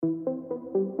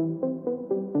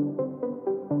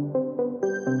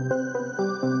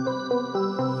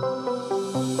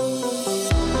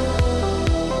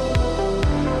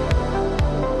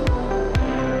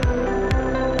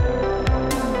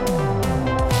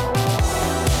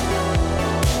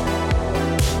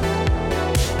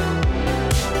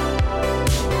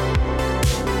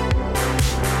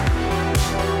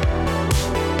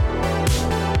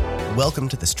Welcome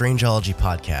to the Strangeology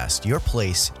Podcast, your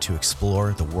place to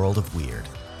explore the world of weird.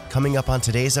 Coming up on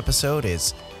today's episode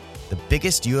is the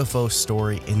biggest UFO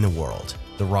story in the world,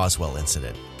 the Roswell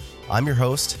incident. I'm your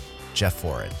host, Jeff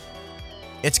Foran.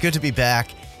 It's good to be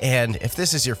back, and if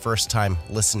this is your first time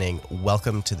listening,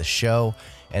 welcome to the show.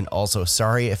 And also,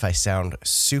 sorry if I sound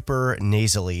super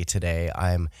nasally today.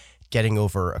 I'm getting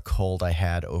over a cold I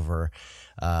had over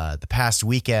the past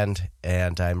weekend,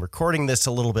 and I'm recording this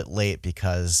a little bit late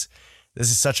because this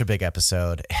is such a big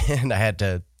episode, and I had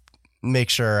to make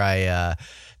sure I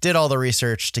did all the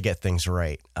research to get things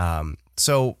right.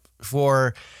 So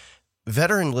for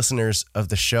veteran listeners of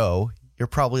the show, you're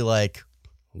probably like,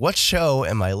 what show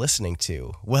am I listening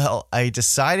to? Well, I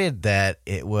decided that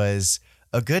it was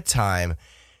a good time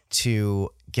to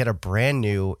get a brand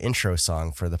new intro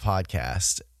song for the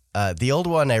podcast. The old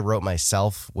one I wrote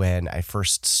myself when I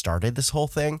first started this whole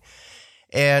thing,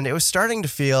 and it was starting to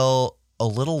feel a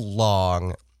little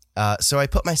long. So I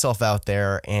put myself out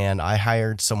there and I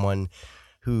hired someone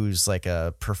who's like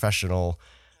a professional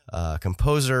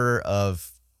composer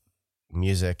of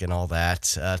music and all that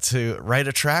to write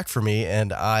a track for me,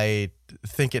 and I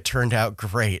think it turned out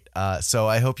great. So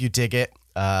I hope you dig it.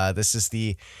 This is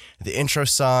the intro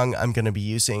song I'm going to be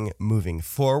using moving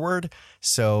forward.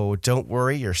 So don't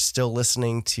worry, you're still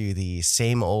listening to the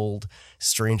same old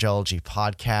Strangeology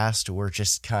podcast. We're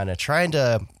just kind of trying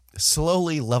to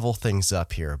slowly level things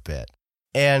up here a bit.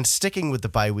 And sticking with the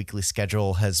bi-weekly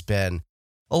schedule has been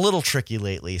a little tricky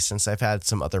lately since I've had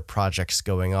some other projects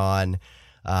going on,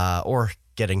 or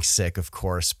getting sick, of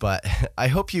course. But I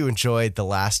hope you enjoyed the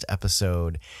last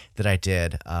episode that I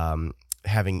did,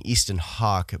 having Easton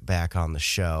Hawk back on the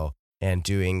show and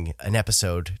doing an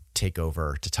episode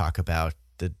takeover to talk about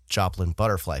the Joplin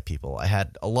butterfly people. I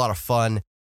had a lot of fun,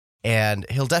 and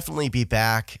he'll definitely be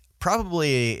back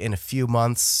probably in a few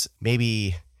months,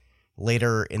 maybe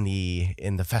later in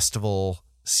the festival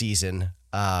season,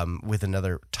 with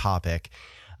another topic.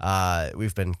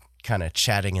 We've been kind of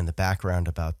chatting in the background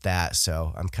about that,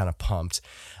 so I'm kind of pumped.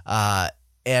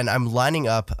 And I'm lining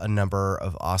up a number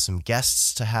of awesome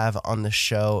guests to have on the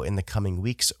show in the coming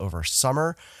weeks over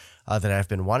summer that I've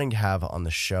been wanting to have on the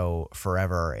show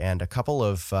forever, and a couple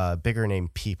of bigger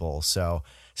name people. So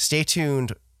stay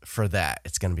tuned for that.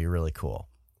 It's going to be really cool.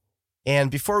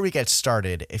 And before we get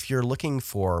started, if you're looking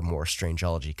for more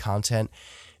Strangeology content,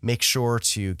 make sure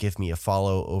to give me a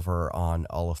follow over on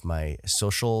all of my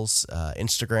socials.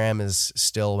 Instagram is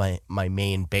still my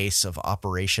main base of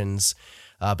operations.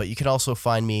 But you can also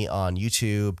find me on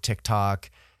YouTube,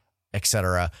 TikTok,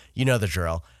 etc. You know the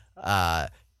drill.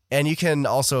 And you can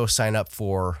also sign up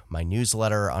for my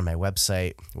newsletter on my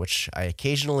website, which I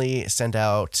occasionally send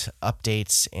out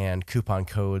updates and coupon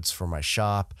codes for my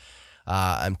shop.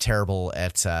 I'm terrible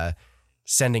at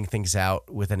sending things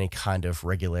out with any kind of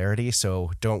regularity,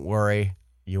 so don't worry,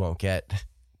 you won't get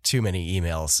too many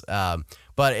emails.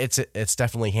 But it's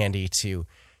definitely handy to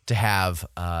have,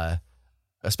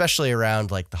 especially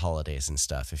around like the holidays and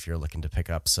stuff, if you're looking to pick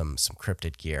up some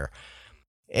cryptid gear.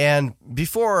 And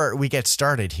before we get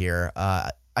started here,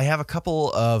 I have a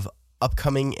couple of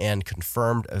upcoming and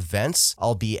confirmed events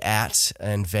I'll be at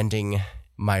and vending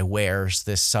my wares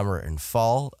this summer and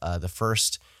fall. The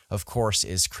first, of course,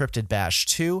 is Cryptid Bash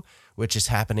 2, which is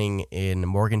happening in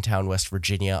Morgantown, West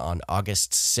Virginia on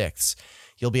August 6th.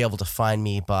 You'll be able to find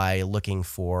me by looking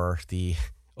for the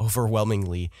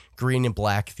overwhelmingly green and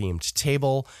black themed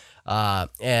table,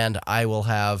 and I will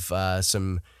have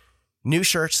some new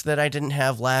shirts that I didn't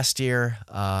have last year.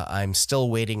 I'm still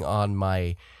waiting on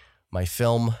my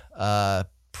film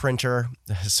printer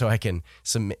so I can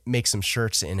make some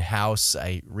shirts in-house.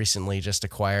 I recently just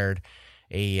acquired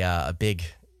a big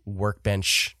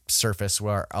workbench surface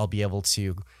where I'll be able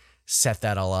to set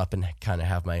that all up and kind of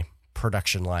have my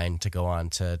production line to go on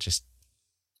to just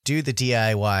do the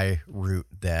DIY route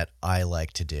that I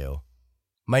like to do.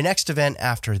 My next event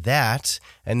after that,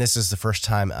 and this is the first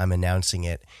time I'm announcing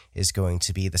it, is going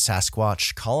to be the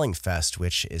Sasquatch Calling Fest,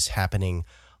 which is happening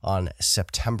on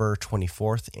September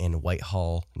 24th in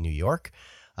Whitehall, New York,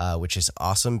 which is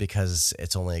awesome because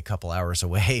it's only a couple hours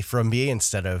away from me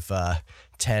instead of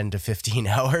 10 to 15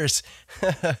 hours.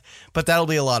 But that'll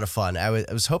be a lot of fun. I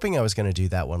was hoping I was going to do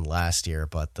that one last year,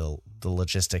 but the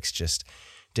logistics just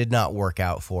did not work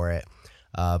out for it.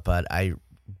 But I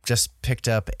just picked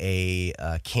up a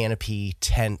canopy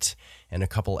tent and a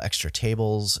couple extra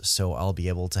tables, so I'll be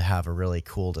able to have a really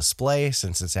cool display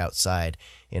since it's outside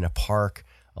in a park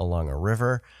along a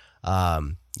river.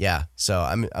 So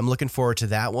I'm looking forward to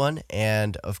that one.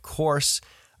 And of course,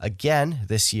 again,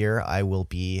 this year I will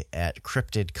be at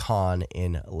Cryptid Con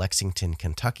in Lexington,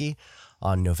 Kentucky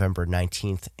on November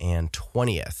 19th and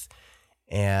 20th.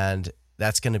 And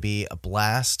that's going to be a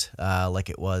blast, like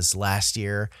it was last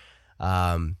year.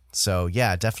 So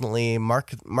yeah, definitely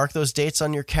mark those dates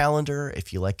on your calendar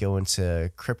if you like going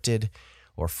to cryptid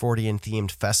or Fortean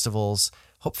themed festivals.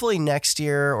 Hopefully next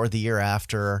year or the year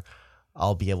after,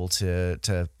 I'll be able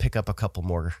to pick up a couple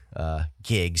more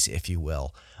gigs, if you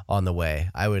will, on the way.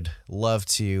 I would love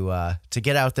to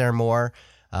get out there more,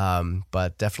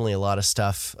 but definitely a lot of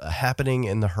stuff happening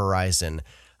in the horizon.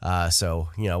 So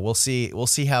we'll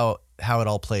see how it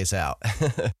all plays out.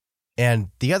 And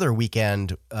the other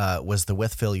weekend was the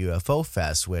Wytheville UFO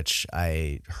Fest, which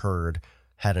I heard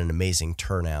had an amazing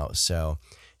turnout. So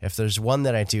if there's one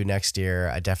that I do next year,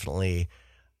 I definitely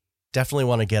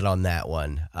want to get on that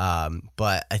one.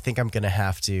 But I think I'm going to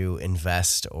have to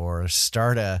invest or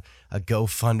start a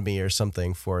GoFundMe or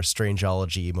something for a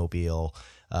Strangeology mobile,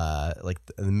 like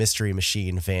the Mystery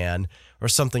Machine van or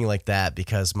something like that,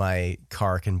 because my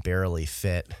car can barely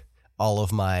fit all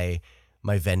of my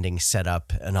vending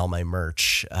setup and all my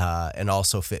merch, and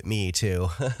also fit me too.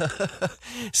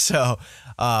 So,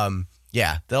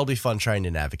 yeah, that'll be fun trying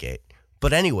to navigate.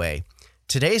 But anyway,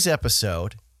 today's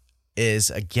episode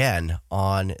is again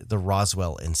on the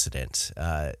Roswell incident.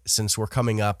 Since we're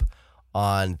coming up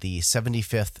on the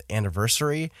 75th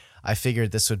anniversary, I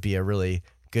figured this would be a really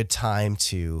good time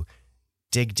to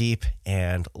dig deep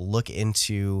and look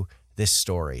into this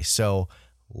story. So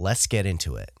let's get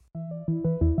into it.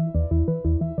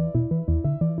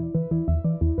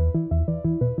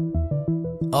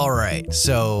 All right,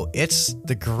 so it's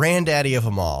the granddaddy of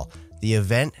them all, the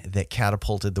event that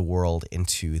catapulted the world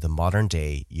into the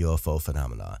modern-day UFO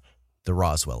phenomena, the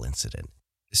Roswell incident.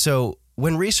 So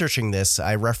when researching this,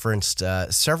 I referenced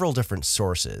several different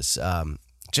sources,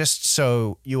 just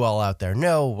so you all out there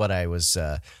know what I was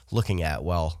looking at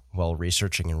while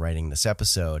researching and writing this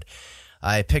episode.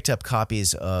 I picked up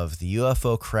copies of The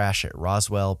UFO Crash at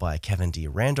Roswell by Kevin D.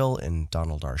 Randall and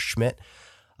Donald R. Schmitt.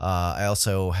 I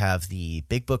also have the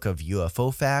Big Book of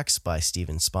UFO Facts by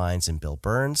Stephen Spines and Bill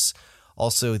Burns.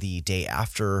 Also, The Day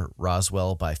After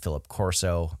Roswell by Philip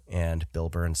Corso and Bill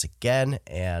Burns again.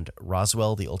 And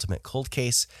Roswell, The Ultimate Cold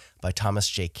Case by Thomas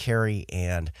J. Carey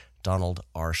and Donald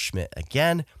R. Schmitt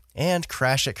again. And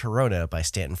Crash at Corona by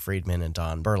Stanton Friedman and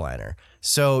Don Berliner.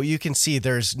 So you can see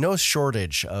there's no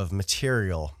shortage of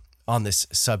material on this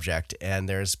subject. And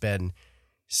there's been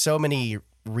so many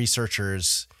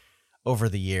researchers over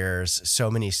the years, so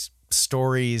many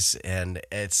stories, and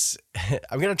it's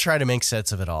I'm going to try to make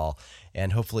sense of it all,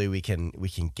 and hopefully we can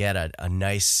get a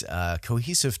nice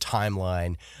cohesive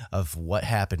timeline of what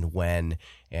happened when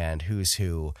and who's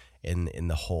who in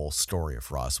the whole story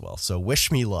of Roswell. So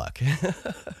wish me luck.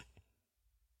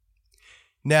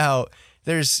 Now,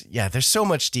 there's so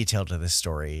much detail to this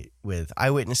story with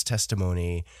eyewitness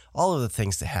testimony, all of the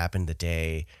things that happened the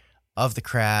day of the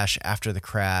crash, after the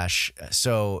crash.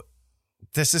 So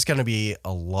this is going to be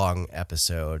a long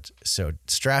episode, so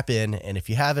strap in. And if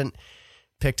you haven't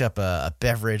picked up a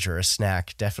beverage or a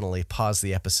snack, definitely pause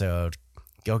the episode,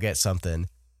 go get something,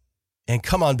 and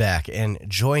come on back and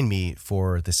join me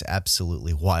for this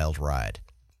absolutely wild ride.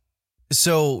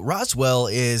 So Roswell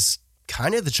is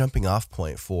kind of the jumping off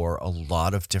point for a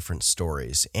lot of different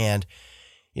stories. And,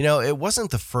 it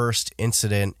wasn't the first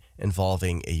incident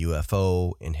involving a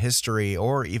UFO in history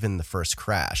or even the first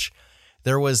crash.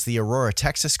 There was the Aurora,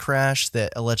 Texas crash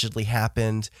that allegedly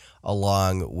happened,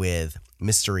 along with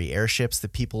mystery airships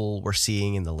that people were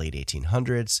seeing in the late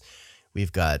 1800s.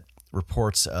 We've got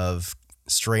reports of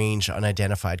strange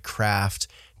unidentified craft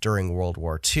during World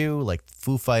War II, like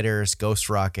Foo Fighters, ghost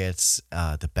rockets,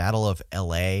 the Battle of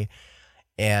LA.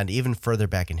 And even further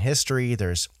back in history,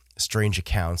 there's strange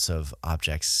accounts of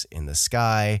objects in the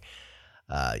sky.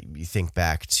 You think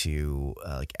back to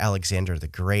like Alexander the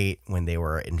Great when they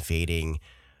were invading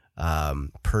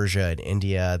Persia and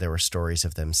India. There were stories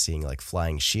of them seeing like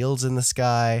flying shields in the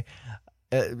sky.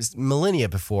 It was millennia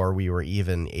before we were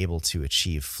even able to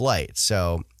achieve flight.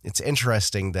 So it's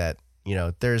interesting that,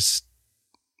 there's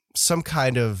some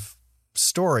kind of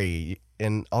story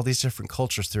in all these different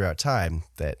cultures throughout time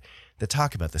that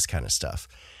talk about this kind of stuff.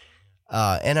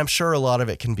 And I'm sure a lot of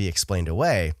it can be explained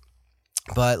away.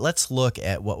 But let's look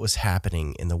at what was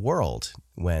happening in the world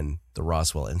when the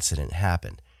Roswell incident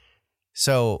happened.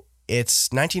 So it's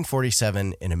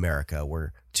 1947 in America.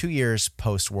 We're 2 years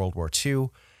post-World War II.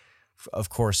 Of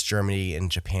course, Germany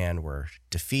and Japan were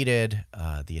defeated.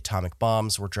 The atomic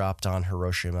bombs were dropped on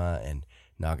Hiroshima and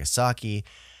Nagasaki.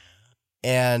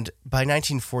 And by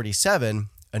 1947,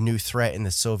 a new threat in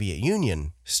the Soviet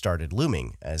Union started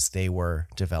looming as they were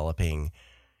developing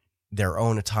their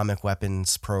own atomic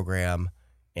weapons program.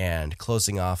 and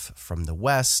closing off from the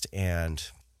west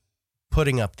and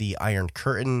putting up the Iron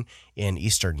Curtain in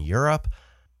Eastern Europe.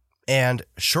 And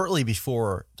shortly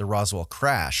before the Roswell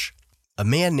crash, a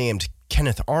man named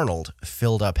Kenneth Arnold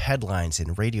filled up headlines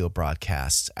in radio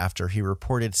broadcasts after he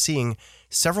reported seeing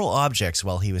several objects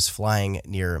while he was flying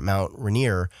near Mount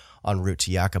Rainier en route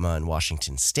to Yakima in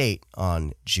Washington state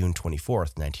on June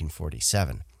 24th,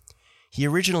 1947. He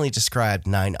originally described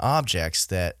 9 objects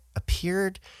that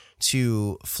appeared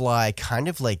to fly kind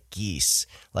of like geese,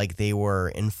 like they were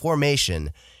in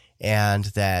formation, and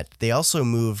that they also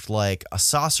moved like a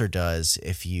saucer does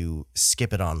if you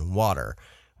skip it on water,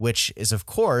 which is, of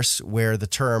course, where the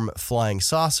term flying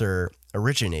saucer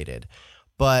originated.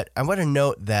 But I want to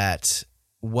note that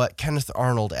what Kenneth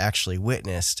Arnold actually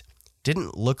witnessed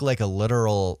didn't look like a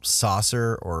literal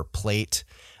saucer or plate.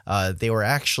 They were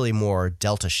actually more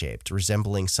delta-shaped,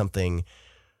 resembling something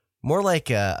more like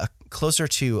a closer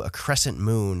to a crescent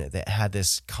moon that had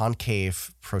this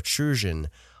concave protrusion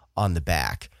on the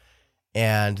back.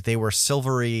 And they were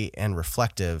silvery and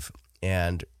reflective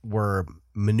and were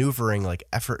maneuvering like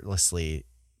effortlessly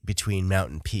between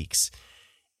mountain peaks.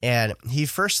 And he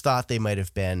first thought they might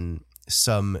have been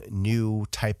some new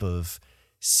type of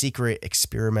secret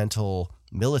experimental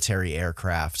military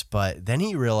aircraft, but then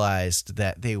he realized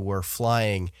that they were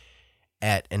flying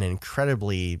at an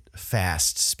incredibly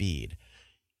fast speed.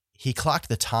 He clocked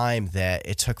the time that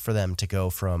it took for them to go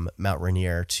from Mount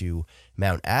Rainier to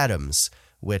Mount Adams,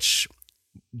 which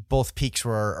both peaks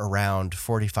were around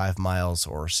 45 miles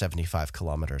or 75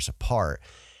 kilometers apart.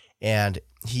 And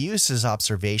he used his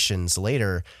observations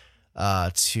later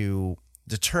to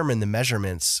determine the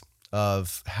measurements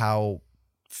of how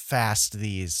fast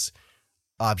these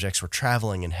objects were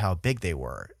traveling and how big they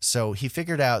were. So he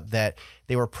figured out that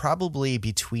they were probably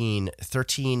between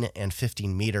 13 and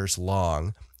 15 meters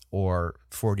long, or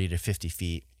 40 to 50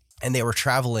 feet, and they were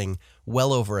traveling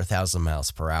well over 1,000 miles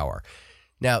per hour.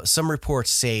 Now, some reports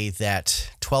say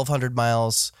that 1,200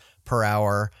 miles per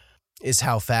hour is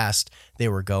how fast they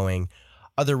were going.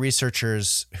 Other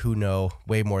researchers who know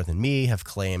way more than me have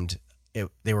claimed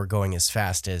they were going as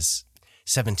fast as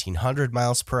 1,700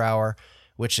 miles per hour,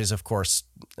 which is, of course,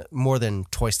 more than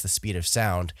twice the speed of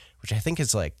sound, which I think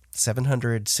is like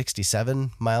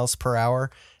 767 miles per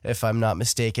hour, if I'm not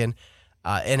mistaken.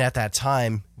 And at that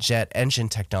time, jet engine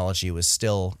technology was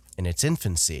still in its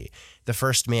infancy. The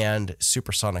first manned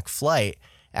supersonic flight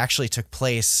actually took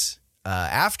place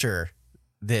after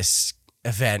this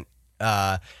event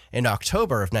in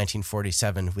October of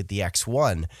 1947 with the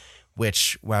X-1,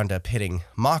 which wound up hitting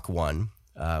Mach 1,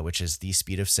 which is the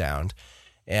speed of sound.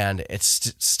 And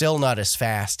it's still not as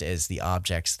fast as the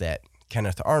objects that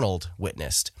Kenneth Arnold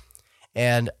witnessed.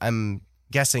 And I'm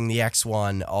guessing the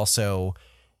X-1 also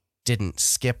didn't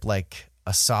skip like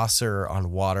a saucer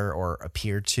on water, or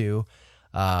appeared to,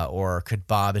 or could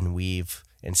bob and weave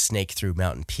and snake through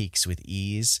mountain peaks with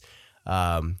ease.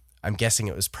 I'm guessing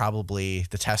it was probably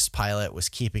the test pilot was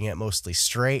keeping it mostly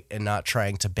straight and not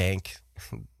trying to bank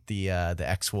the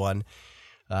X-1.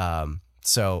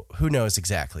 So who knows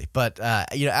exactly? But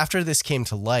after this came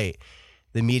to light,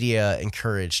 the media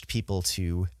encouraged people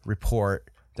to report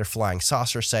their flying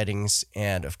saucer sightings,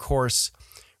 and of course,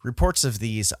 reports of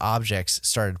these objects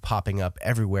started popping up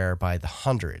everywhere by the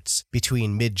hundreds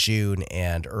between mid-June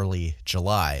and early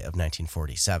July of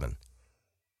 1947.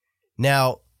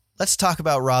 Now, let's talk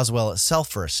about Roswell itself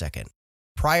for a second.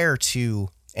 Prior to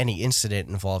any incident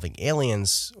involving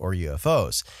aliens or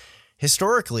UFOs,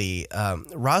 historically,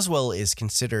 Roswell is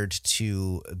considered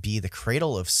to be the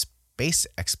cradle of space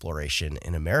exploration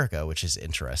in America, which is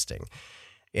interesting.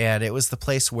 And it was the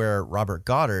place where Robert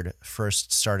Goddard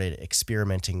first started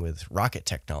experimenting with rocket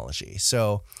technology.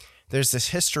 So there's this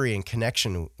history and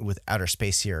connection with outer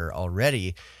space here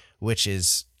already,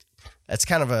 that's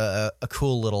kind of a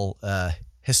cool little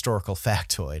historical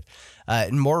factoid.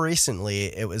 And more recently,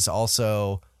 it was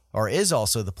also, or is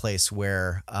also, the place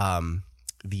where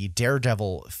the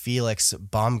daredevil Felix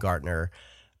Baumgartner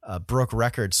broke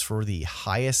records for the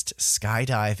highest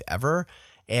skydive ever.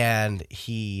 And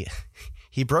he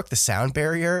broke the sound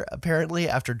barrier, apparently,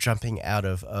 after jumping out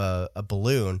of a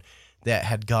balloon that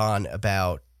had gone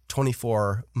about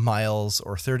 24 miles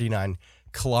or 39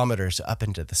 kilometers up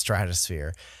into the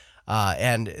stratosphere.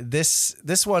 And this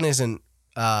one isn't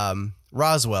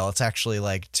Roswell. It's actually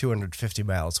like 250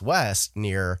 miles west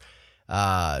near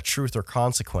Truth or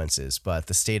Consequences. But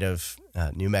the state of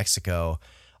New Mexico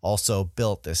also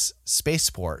built this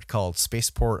spaceport called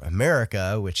Spaceport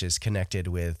America, which is connected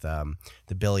with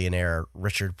the billionaire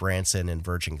Richard Branson and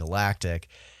Virgin Galactic.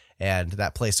 And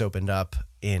that place opened up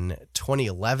in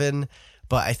 2011,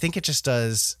 but I think it just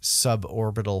does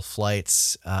suborbital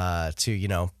flights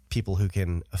to, people who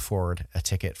can afford a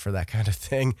ticket for that kind of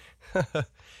thing.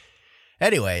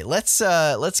 Anyway, let's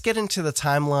get into the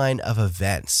timeline of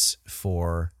events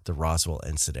for the Roswell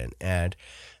incident. And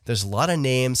there's a lot of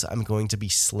names I'm going to be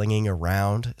slinging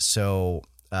around, so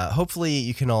hopefully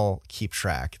you can all keep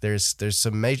track. There's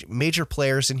some major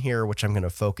players in here, which I'm going to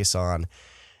focus on,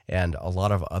 and a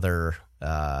lot of other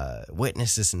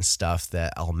witnesses and stuff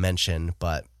that I'll mention,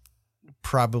 but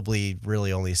probably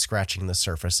really only scratching the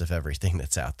surface of everything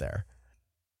that's out there.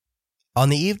 On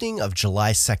the evening of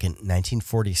July 2nd,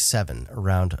 1947,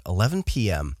 around 11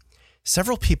 p.m.,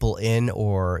 several people in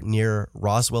or near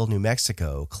Roswell, New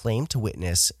Mexico, claimed to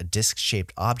witness a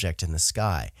disc-shaped object in the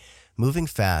sky, moving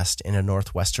fast in a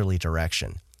northwesterly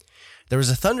direction. There was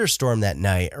a thunderstorm that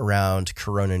night around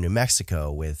Corona, New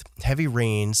Mexico, with heavy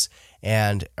rains,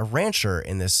 and a rancher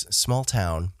in this small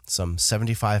town, some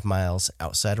 75 miles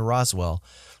outside of Roswell,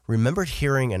 remembered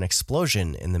hearing an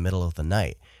explosion in the middle of the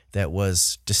night that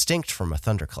was distinct from a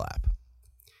thunderclap.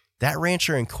 That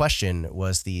rancher in question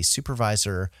was the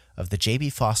supervisor of the J.B.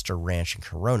 Foster Ranch in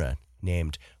Corona,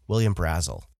 named William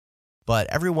Brazel, but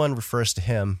everyone refers to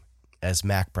him as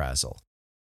Mac Brazel.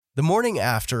 The morning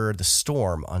after the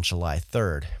storm on July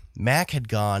 3rd, Mac had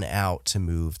gone out to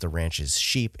move the ranch's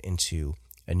sheep into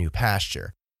a new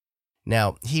pasture.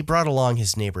 Now, he brought along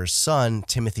his neighbor's son,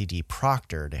 Timothy D.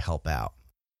 Proctor, to help out.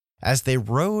 As they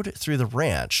rode through the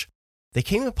ranch, they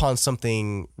came upon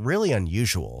something really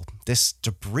unusual, this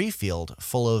debris field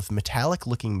full of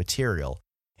metallic-looking material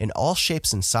in all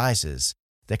shapes and sizes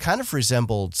that kind of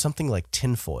resembled something like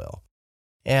tinfoil.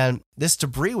 And this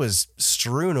debris was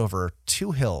strewn over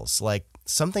two hills, like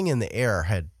something in the air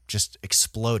had just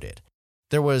exploded.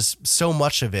 There was so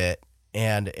much of it,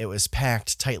 and it was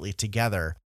packed tightly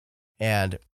together.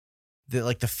 And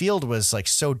the field was like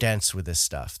so dense with this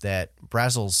stuff that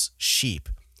Brazel's sheep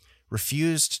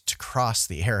refused to cross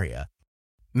the area.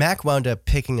 Mac wound up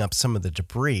picking up some of the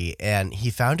debris, and he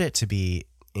found it to be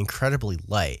incredibly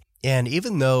light. And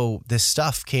even though this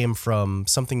stuff came from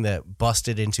something that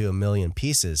busted into a million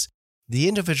pieces, the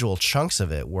individual chunks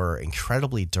of it were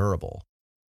incredibly durable.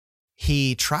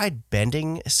 He tried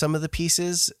bending some of the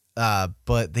pieces,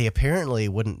 but they apparently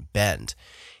wouldn't bend.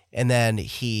 And then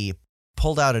he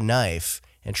pulled out a knife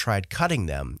and tried cutting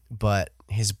them, but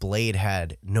his blade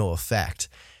had no effect.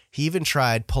 He even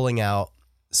tried pulling out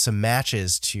some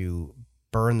matches to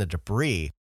burn the debris,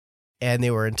 and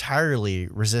they were entirely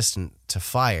resistant to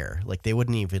fire. Like, they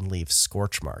wouldn't even leave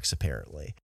scorch marks,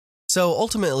 apparently. So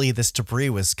ultimately, this debris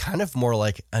was kind of more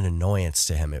like an annoyance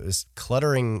to him. It was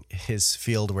cluttering his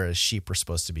field where his sheep were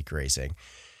supposed to be grazing.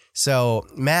 So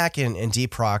Mac and D.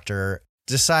 Proctor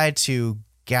decide to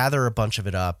gather a bunch of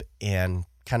it up and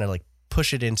kind of like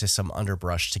push it into some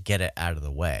underbrush to get it out of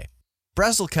the way.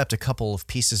 Brazel kept a couple of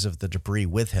pieces of the debris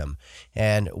with him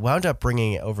and wound up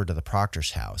bringing it over to the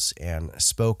Proctor's house and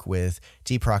spoke with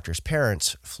D. Proctor's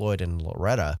parents, Floyd and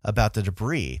Loretta, about the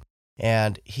debris.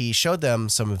 And he showed them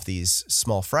some of these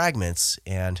small fragments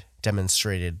and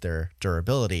demonstrated their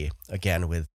durability, again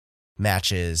with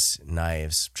matches,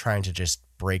 knives, trying to just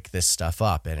break this stuff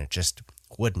up, and it just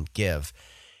wouldn't give.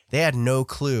 They had no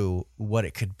clue what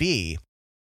it could be,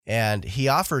 and he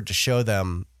offered to show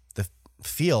them the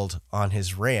field on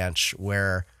his ranch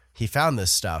where he found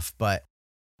this stuff, but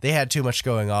they had too much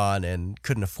going on and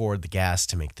couldn't afford the gas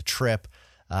to make the trip,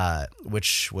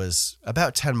 which was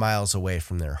about 10 miles away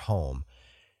from their home.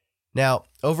 Now,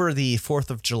 over the 4th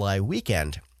of July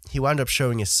weekend, he wound up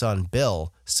showing his son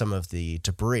Bill some of the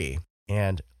debris,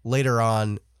 and later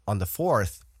on the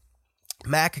 4th,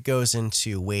 Mac goes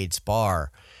into Wade's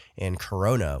bar in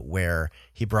Corona, where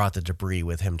he brought the debris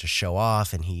with him to show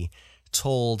off, and he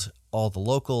told all the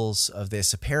locals of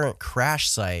this apparent crash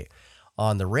site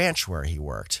on the ranch where he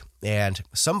worked. And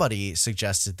somebody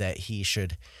suggested that he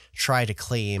should try to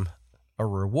claim a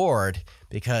reward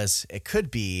because it could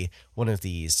be one of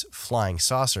these flying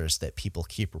saucers that people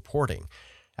keep reporting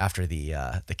after the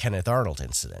Kenneth Arnold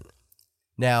incident.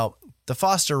 Now, the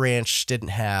Foster Ranch didn't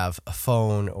have a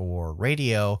phone or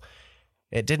radio.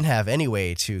 It didn't have any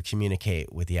way to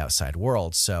communicate with the outside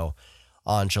world. So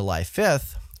on July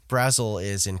 5th, Brazel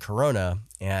is in Corona,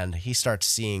 and he starts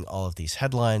seeing all of these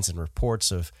headlines and reports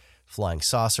of flying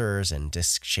saucers and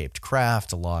disc-shaped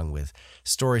craft, along with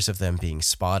stories of them being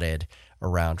spotted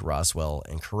around Roswell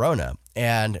and Corona.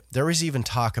 And there was even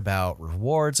talk about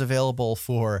rewards available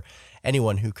for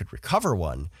anyone who could recover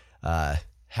one.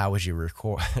 How would you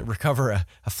recover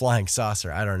a flying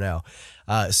saucer? I don't know.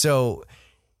 So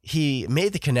he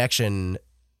made the connection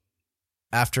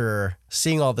after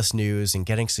seeing all this news and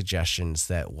getting suggestions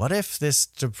that what if this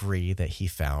debris that he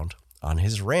found on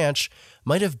his ranch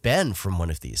might have been from one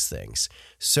of these things.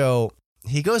 So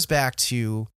he goes back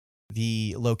to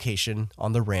the location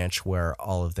on the ranch where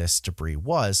all of this debris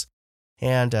was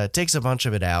and digs a bunch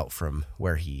of it out from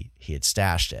where he had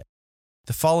stashed it.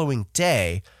 The following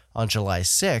day, on July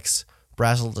 6th,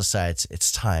 Brazel decides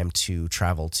it's time to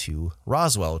travel to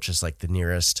Roswell, which is like the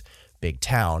nearest big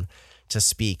town, to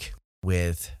speak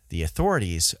with the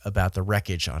authorities about the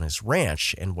wreckage on his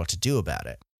ranch and what to do about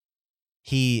it.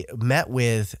 He met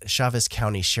with Chavez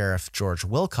County Sheriff George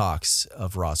Wilcox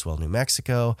of Roswell, New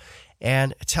Mexico,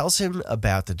 and tells him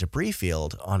about the debris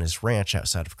field on his ranch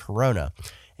outside of Corona.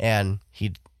 And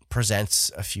he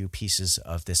presents a few pieces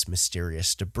of this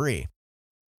mysterious debris.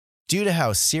 Due to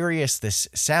how serious this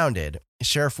sounded,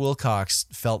 Sheriff Wilcox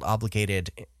felt obligated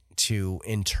to,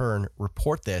 in turn,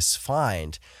 report this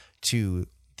find to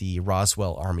the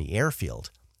Roswell Army Airfield.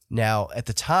 Now, at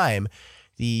the time,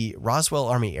 the Roswell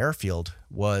Army Airfield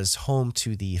was home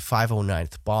to the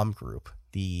 509th Bomb Group,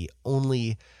 the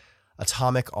only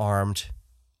atomic-armed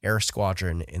air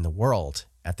squadron in the world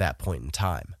at that point in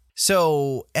time.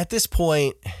 So at this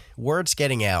point, word's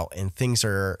getting out and things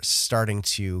are starting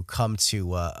to come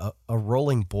to a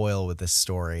rolling boil with this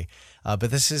story. But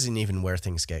this isn't even where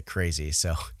things get crazy.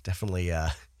 So definitely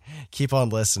keep on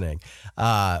listening.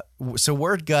 So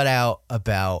word got out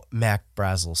about Mac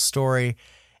Brazel's story,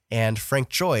 and Frank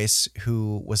Joyce,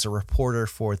 who was a reporter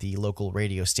for the local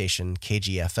radio station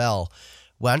KGFL,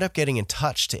 wound up getting in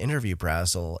touch to interview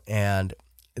Brazel and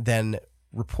then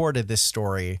reported this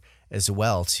story as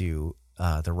well to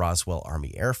the Roswell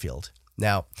Army Airfield.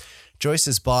 Now,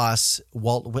 Joyce's boss,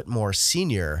 Walt Whitmore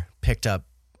Sr., picked up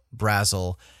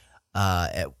Brazel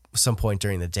at some point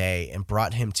during the day and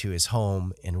brought him to his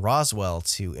home in Roswell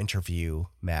to interview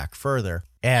Mac further.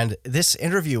 And this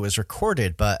interview was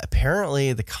recorded, but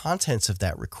apparently the contents of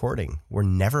that recording were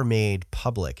never made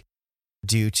public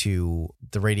due to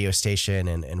the radio station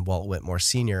and Walt Whitmore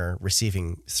Sr.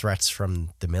 receiving threats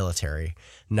from the military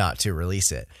not to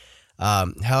release it.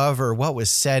 However, what was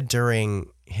said during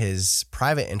his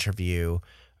private interview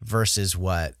versus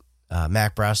what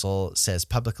Mac Brazel says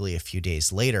publicly a few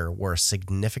days later were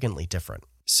significantly different.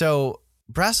 So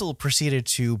Brazel proceeded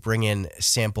to bring in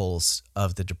samples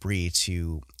of the debris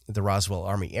to the Roswell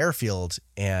Army Airfield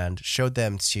and showed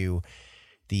them to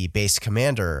the base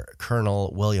commander,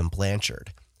 Colonel William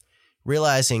Blanchard.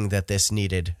 Realizing that this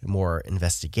needed more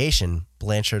investigation,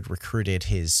 Blanchard recruited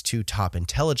his two top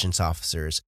intelligence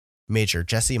officers, Major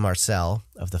Jesse Marcel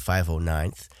of the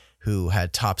 509th, who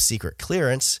had top secret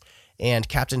clearance, and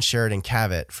Captain Sheridan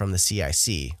Cavett from the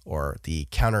CIC, or the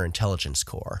Counterintelligence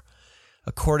Corps.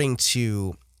 According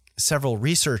to several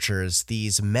researchers,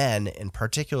 these men, and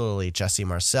particularly Jesse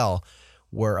Marcel,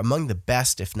 were among the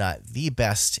best, if not the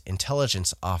best,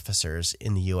 intelligence officers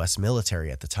in the U.S.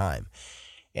 military at the time.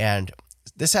 And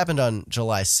this happened on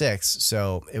July 6th,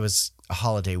 so it was a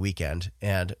holiday weekend.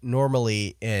 And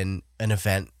normally in an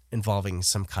event involving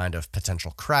some kind of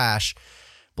potential crash,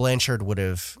 Blanchard would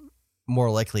have more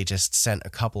likely just sent a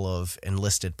couple of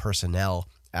enlisted personnel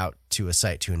out to a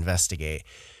site to investigate.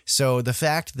 So the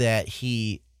fact that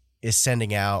he is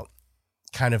sending out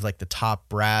kind of like the top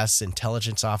brass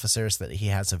intelligence officers that he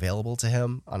has available to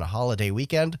him on a holiday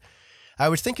weekend, I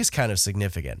would think is kind of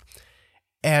significant.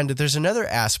 And there's another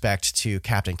aspect to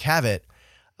Captain Cavett.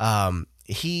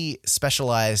 He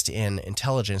specialized in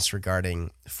intelligence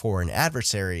regarding foreign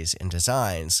adversaries and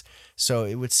designs, so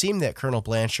it would seem that Colonel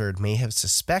Blanchard may have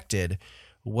suspected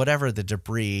whatever the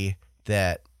debris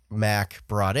that Mac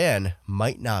brought in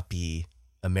might not be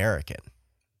American.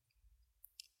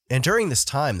 And during this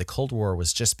time, the Cold War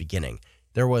was just beginning.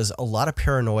 There was a lot of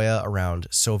paranoia around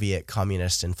Soviet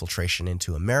communist infiltration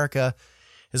into America,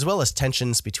 as well as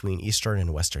tensions between Eastern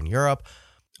and Western Europe,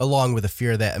 along with the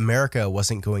fear that America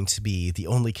wasn't going to be the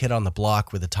only kid on the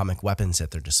block with atomic weapons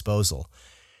at their disposal.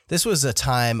 This was a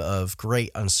time of great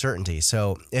uncertainty,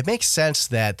 so it makes sense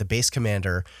that the base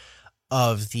commander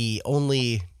of the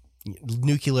only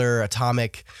nuclear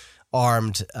atomic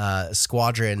armed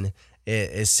squadron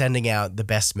is sending out the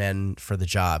best men for the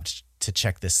job to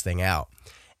check this thing out.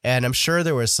 And I'm sure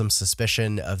there was some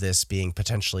suspicion of this being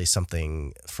potentially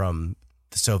something from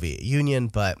the Soviet Union,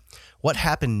 but what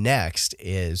happened next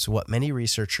is what many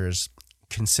researchers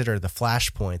consider the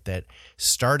flashpoint that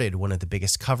started one of the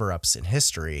biggest cover-ups in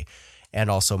history and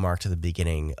also marked the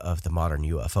beginning of the modern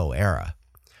UFO era.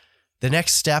 The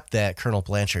next step that Colonel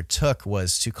Blanchard took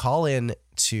was to call in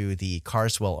to the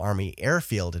Carswell Army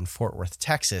Airfield in Fort Worth,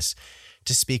 Texas,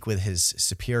 to speak with his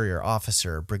superior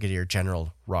officer, Brigadier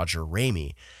General Roger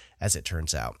Ramey, as it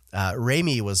turns out.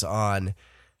 Ramey was on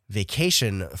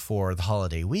vacation for the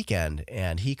holiday weekend,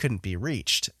 and he couldn't be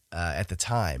reached at the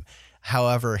time.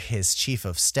 However, his chief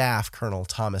of staff, Colonel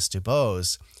Thomas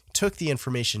Dubose, took the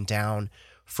information down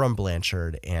from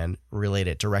Blanchard and relayed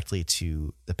it directly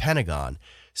to the Pentagon.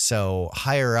 So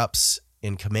higher-ups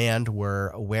in command were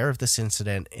aware of this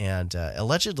incident, and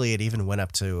allegedly it even went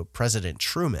up to President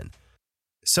Truman.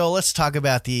 So let's talk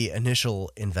about the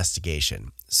initial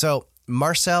investigation. So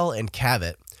Marcel and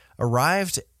Cavett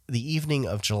arrived the evening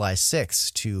of July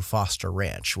 6th to Foster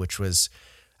Ranch, which was,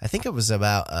 I think it was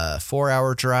about a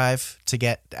 4-hour drive to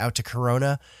get out to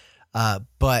Corona.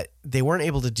 But they weren't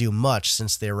able to do much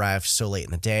since they arrived so late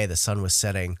in the day. The sun was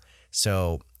setting.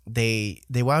 So they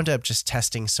wound up just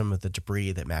testing some of the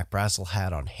debris that Mac Brazel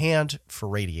had on hand for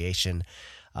radiation.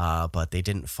 But they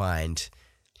didn't find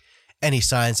any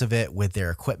signs of it with their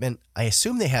equipment. I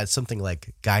assume they had something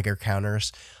like Geiger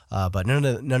counters, but none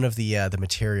of the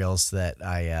materials that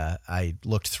I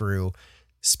looked through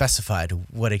specified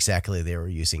what exactly they were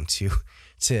using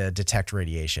to detect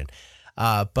radiation.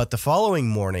 But the following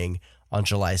morning, on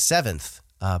July 7th,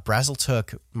 Brazel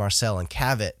took Marcel and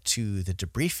Cavett to the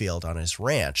debris field on his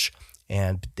ranch,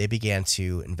 and they began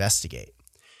to investigate.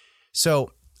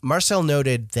 So Marcel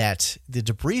noted that the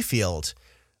debris field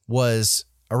was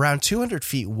around 200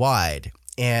 feet wide,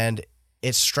 and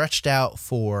it stretched out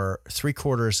for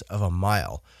 3/4 of a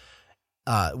mile,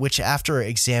 which after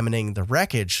examining the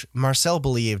wreckage, Marcel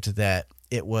believed that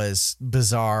it was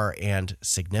bizarre and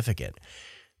significant.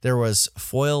 There was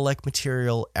foil-like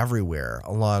material everywhere,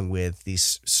 along with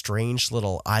these strange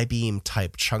little I-beam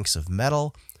type chunks of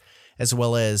metal, as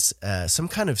well as some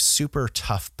kind of super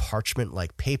tough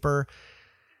parchment-like paper.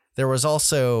 There was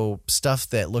also stuff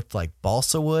that looked like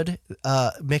balsa wood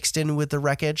mixed in with the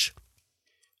wreckage.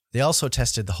 They also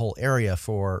tested the whole area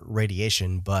for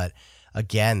radiation, but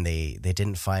again, they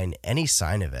didn't find any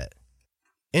sign of it.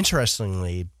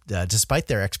 Interestingly, despite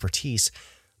their expertise,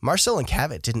 Marcel and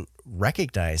Cavett didn't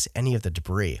recognize any of the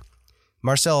debris.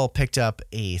 Marcel picked up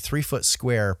a 3-foot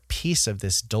square piece of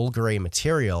this dull gray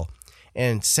material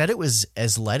and said it was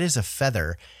as light as a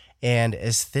feather and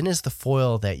as thin as the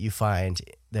foil that you find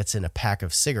that's in a pack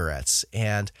of cigarettes.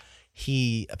 And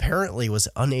he apparently was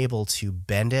unable to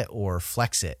bend it or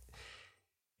flex it.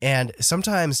 And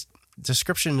sometimes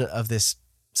description of this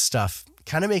stuff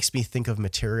kind of makes me think of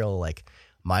material like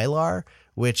Mylar,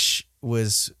 which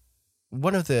was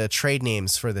one of the trade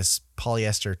names for this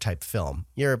polyester type film.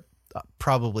 You're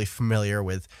probably familiar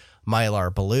with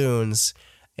Mylar balloons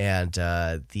and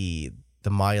the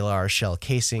Mylar shell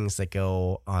casings that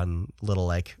go on little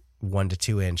like 1 to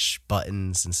 2 inch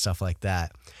buttons and stuff like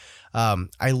that.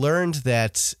 I learned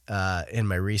that in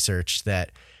my research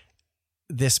that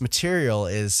this material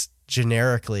is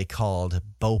generically called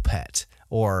BOPET,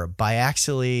 or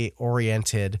biaxially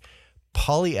oriented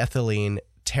polyethylene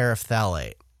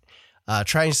terephthalate.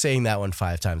 Try saying that one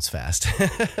 5 times fast.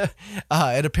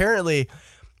 And apparently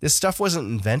this stuff wasn't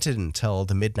invented until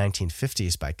the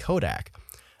mid-1950s by Kodak.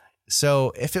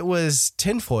 So if it was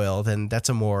tinfoil, then that's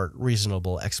a more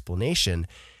reasonable explanation,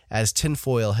 as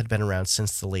tinfoil had been around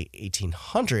since the late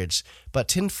 1800s, but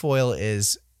tinfoil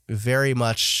is very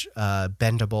much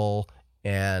bendable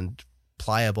and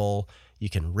pliable. You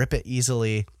can rip it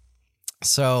easily.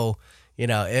 So, you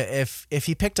know, if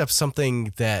he picked up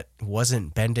something that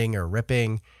wasn't bending or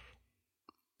ripping,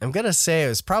 I'm going to say it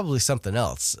was probably something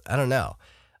else. I don't know.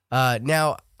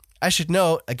 Now, I should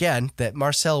note, again, that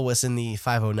Marcel was in the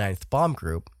 509th Bomb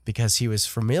Group because he was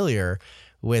familiar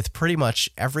with pretty much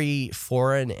every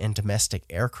foreign and domestic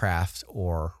aircraft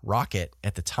or rocket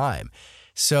at the time.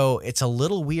 So it's a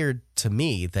little weird to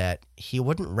me that he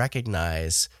wouldn't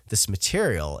recognize this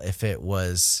material if it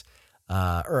was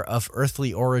or of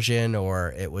earthly origin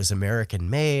or it was American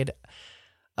made.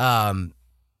 You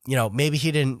know, maybe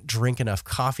he didn't drink enough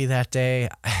coffee that day.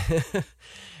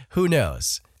 Who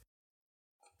knows?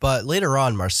 But later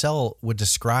on, Marcel would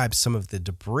describe some of the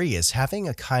debris as having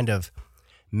a kind of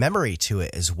memory to it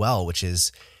as well, which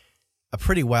is a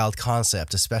pretty wild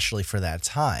concept, especially for that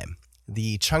time.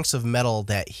 The chunks of metal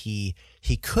that he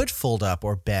could fold up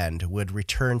or bend would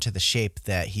return to the shape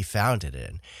that he found it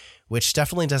in, which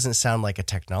definitely doesn't sound like a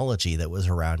technology that was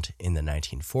around in the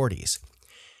 1940s.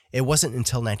 It wasn't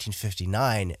until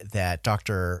 1959 that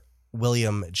Dr.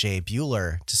 William J.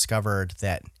 Buehler discovered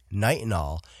that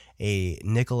nitinol, a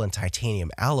nickel and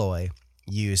titanium alloy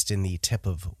used in the tip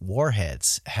of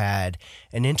warheads, had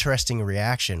an interesting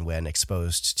reaction when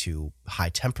exposed to high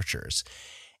temperatures.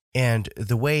 And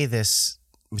the way this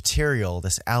material,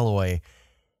 this alloy,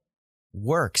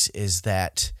 works is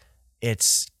that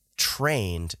it's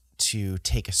trained to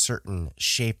take a certain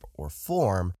shape or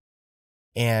form.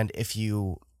 And if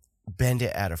you bend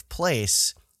it out of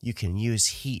place, you can use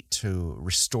heat to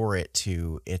restore it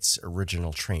to its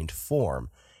original trained form.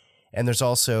 And there's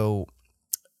also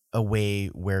a way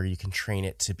where you can train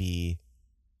it to be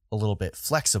a little bit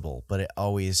flexible, but it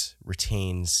always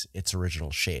retains its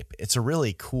original shape. It's a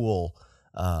really cool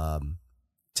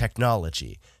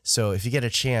technology. So if you get a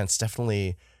chance,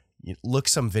 definitely look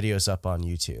some videos up on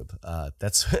YouTube.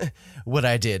 That's what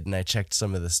I did, and I checked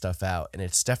some of the stuff out, and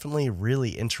it's definitely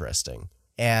really interesting.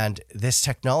 And this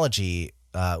technology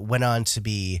went on to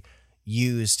be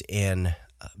used in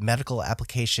medical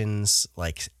applications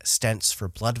like stents for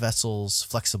blood vessels,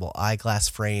 flexible eyeglass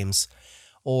frames,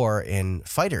 or in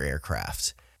fighter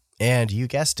aircraft. And you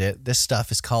guessed it, this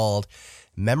stuff is called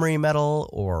memory metal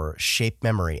or shape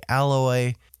memory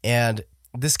alloy. And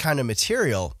this kind of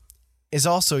material is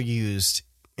also used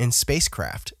in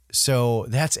spacecraft. So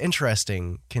that's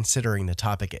interesting considering the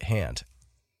topic at hand.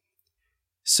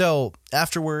 So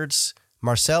afterwards,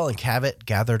 Marcel and Cavett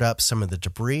gathered up some of the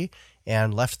debris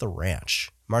and left the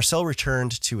ranch. Marcel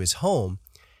returned to his home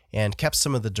and kept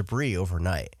some of the debris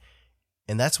overnight.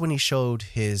 And that's when he showed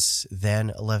his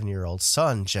then 11-year-old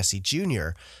son, Jesse Jr.,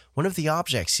 one of the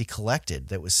objects he collected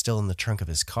that was still in the trunk of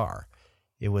his car.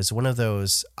 It was one of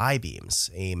those I-beams,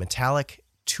 a metallic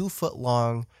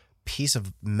 2-foot-long piece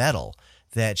of metal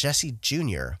that Jesse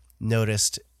Jr.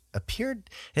 noticed appeared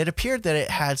that it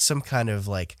had some kind of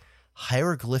like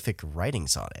hieroglyphic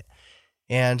writings on it.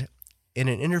 And in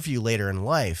an interview later in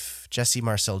life, Jesse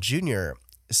Marcel Jr.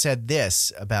 said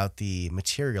this about the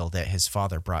material that his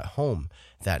father brought home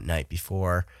that night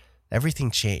before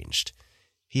everything changed.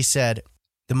 He said,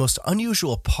 "The most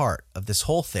unusual part of this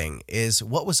whole thing is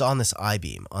what was on this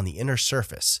I-beam on the inner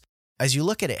surface. As you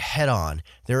look at it head on,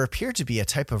 there appeared to be a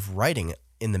type of writing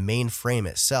in the main frame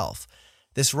itself.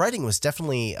 This writing was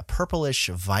definitely a purplish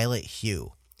violet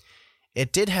hue.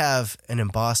 It did have an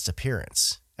embossed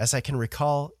appearance. As I can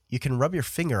recall, you can rub your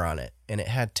finger on it and it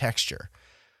had texture.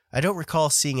 I don't recall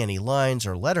seeing any lines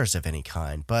or letters of any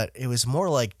kind, but it was more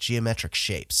like geometric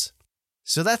shapes."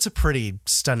 So that's a pretty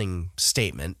stunning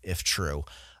statement, if true.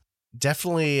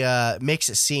 Definitely makes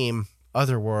it seem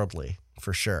otherworldly,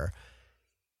 for sure.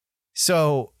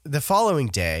 So the following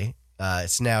day,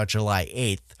 it's now July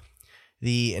 8th,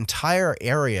 the entire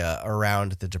area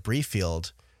around the debris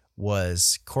field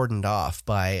was cordoned off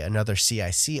by another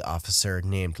CIC officer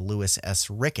named Louis S.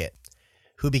 Rickett,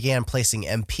 who began placing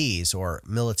MPs or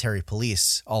military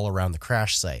police all around the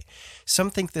crash site. Some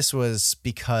think this was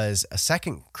because a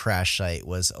second crash site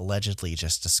was allegedly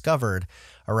just discovered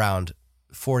around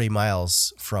 40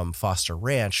 miles from Foster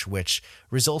Ranch, which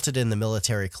resulted in the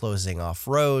military closing off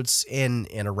roads in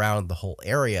and around the whole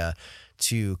area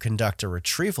to conduct a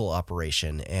retrieval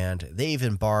operation, and they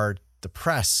even barred the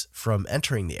press from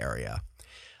entering the area.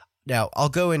 Now, I'll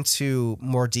go into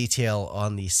more detail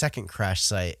on the second crash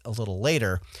site a little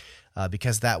later,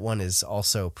 because that one is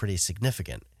also pretty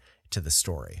significant to the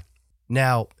story.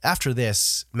 Now, after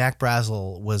this, Mac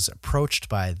Brazel was approached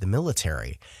by the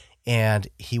military, and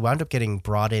he wound up getting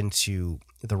brought into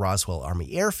the Roswell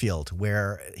Army Airfield,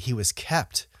 where he was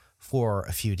kept for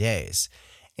a few days.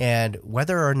 And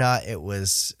whether or not it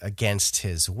was against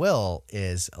his will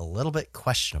is a little bit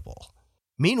questionable.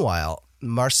 Meanwhile,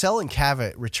 Marcel and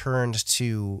Cavett returned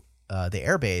to the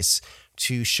airbase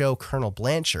to show Colonel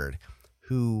Blanchard,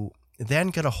 who then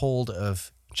got a hold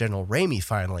of General Ramey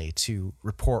finally to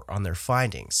report on their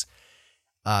findings.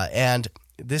 And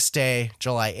this day,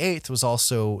 July 8th, was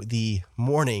also the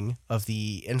morning of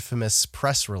the infamous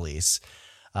press release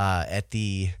at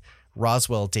the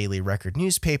Roswell Daily Record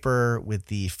newspaper with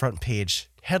the front page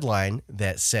headline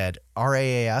that said,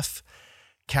 "RAAF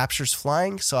captures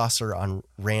flying saucer on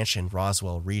ranch in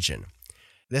Roswell region."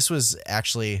 This was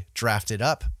actually drafted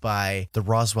up by the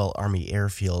Roswell Army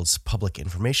Airfield's public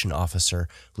information officer,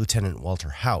 Lieutenant Walter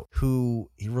Haut,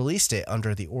 who he released it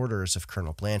under the orders of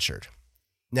Colonel Blanchard.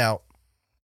 Now,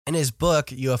 in his book,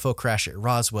 UFO Crash at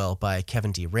Roswell by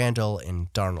Kevin D. Randall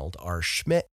and Donald R.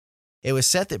 Schmidt, it was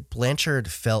said that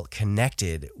Blanchard felt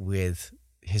connected with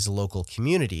his local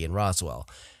community in Roswell.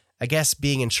 I guess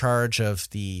being in charge of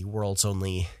the world's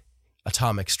only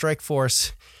atomic strike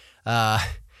force,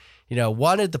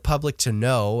 wanted the public to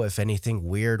know if anything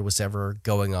weird was ever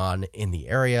going on in the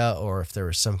area or if there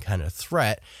was some kind of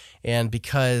threat. And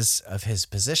because of his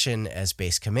position as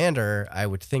base commander, I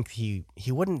would think he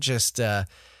wouldn't just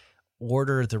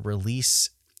order the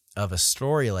release of a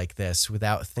story like this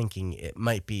without thinking it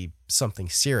might be something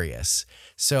serious.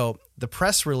 So the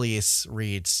press release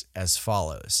reads as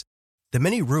follows. The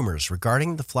many rumors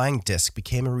regarding the flying disc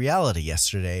became a reality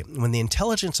yesterday when the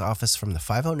intelligence office from the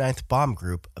 509th Bomb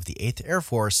Group of the 8th Air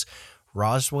Force,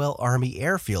 Roswell Army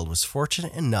Airfield, was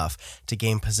fortunate enough to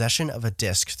gain possession of a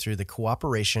disc through the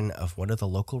cooperation of one of the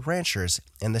local ranchers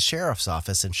and the sheriff's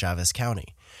office in Chaves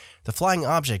County. The flying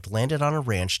object landed on a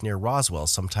ranch near Roswell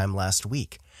sometime last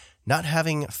week. Not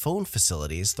having phone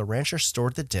facilities, the rancher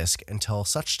stored the disc until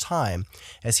such time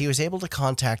as he was able to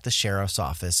contact the sheriff's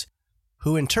office,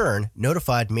 who in turn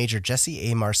notified Major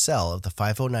Jesse A. Marcel of the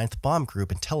 509th Bomb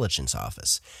Group Intelligence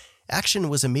Office. Action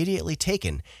was immediately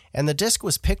taken, and the disc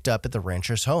was picked up at the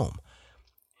rancher's home.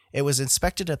 It was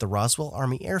inspected at the Roswell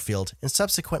Army Airfield and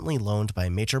subsequently loaned by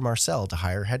Major Marcel to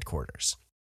higher headquarters.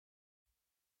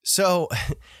 So,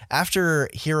 after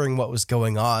hearing what was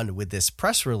going on with this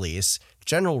press release,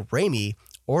 General Ramey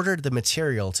ordered the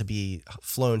material to be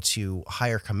flown to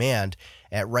higher command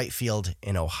at Wright Field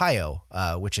in Ohio,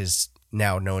 which is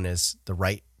now known as the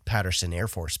Wright-Patterson Air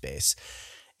Force Base.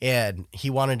 And he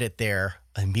wanted it there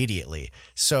immediately.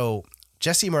 So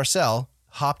Jesse Marcel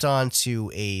hopped on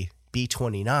to a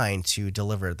B-29 to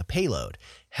deliver the payload.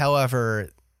 However,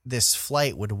 this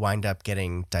flight would wind up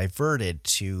getting diverted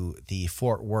to the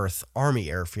Fort Worth Army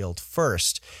Airfield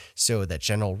first so that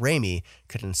General Ramey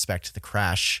could inspect the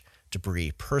crash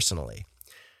debris personally.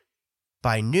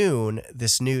 By noon,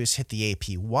 this news hit the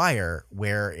AP wire,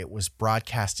 where it was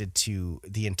broadcasted to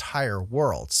the entire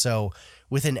world. So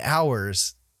within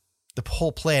hours, the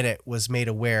whole planet was made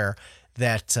aware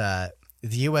that the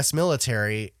U.S.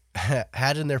 military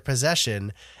had in their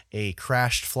possession a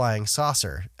crashed flying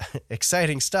saucer.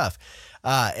 Exciting stuff.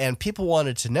 And people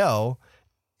wanted to know,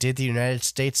 did the United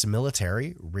States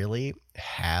military really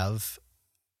have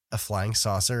a flying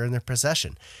saucer in their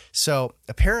possession? So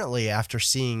apparently, after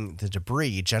seeing the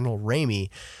debris, General Ramey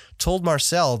told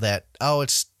Marcel that,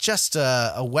 it's just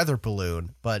a weather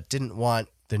balloon, but didn't want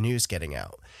the news getting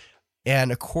out.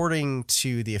 And according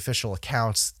to the official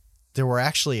accounts, there were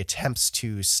actually attempts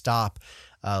to stop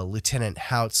Lieutenant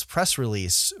Haut's press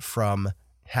release from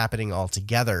happening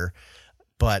altogether,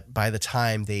 but by the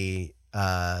time they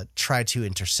tried to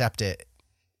intercept it,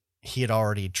 he had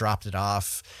already dropped it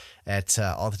off at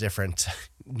all the different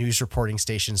news reporting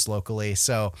stations locally.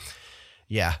 So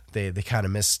yeah, they kind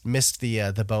of missed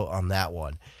the boat on that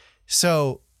one.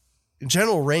 So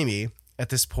General Ramey at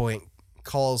this point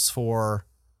calls for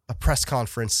a press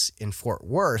conference in Fort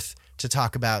Worth to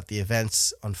talk about the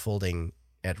events unfolding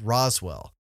at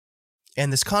Roswell.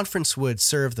 And this conference would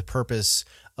serve the purpose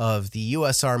of the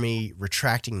U.S. Army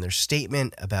retracting their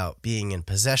statement about being in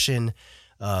possession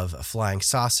of a flying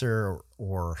saucer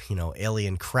or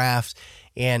alien craft.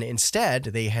 And instead,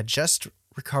 they had just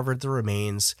recovered the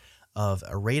remains of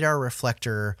a radar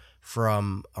reflector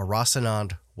from a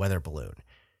Rocinante weather balloon.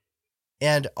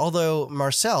 And although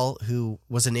Marcel, who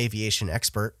was an aviation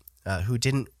expert, who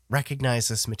didn't recognize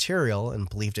this material and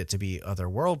believed it to be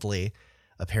otherworldly,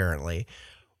 apparently,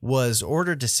 was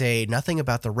ordered to say nothing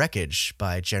about the wreckage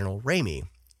by General Ramey,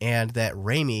 and that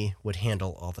Ramey would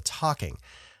handle all the talking.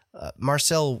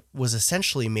 Marcel was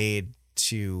essentially made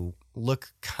to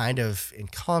look kind of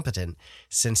incompetent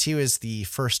since he was the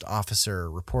first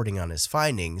officer reporting on his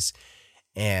findings,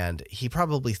 and he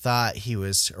probably thought he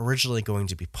was originally going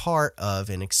to be part of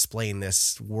and explain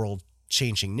this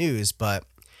world-changing news, but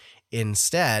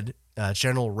instead,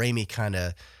 General Ramey kind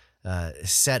of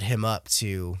set him up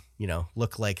to,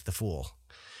 look like the fool.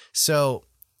 So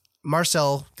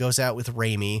Marcel goes out with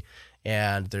Ramey,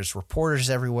 and there's reporters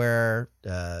everywhere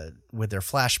with their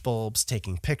flash bulbs,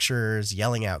 taking pictures,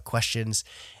 yelling out questions.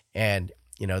 And,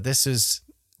 this is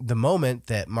the moment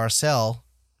that Marcel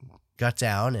got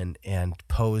down and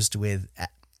posed with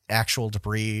actual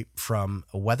debris from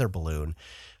a weather balloon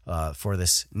for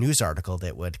this news article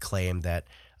that would claim that,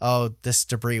 this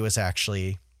debris was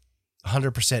actually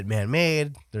 100%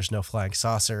 man-made. There's no flying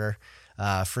saucer.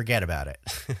 Forget about it.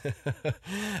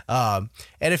 And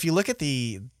if you look at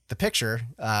the picture,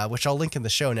 which I'll link in the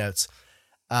show notes,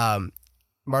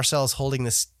 Marcel's holding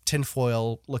this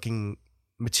tinfoil looking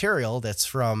material that's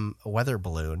from a weather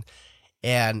balloon.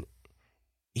 And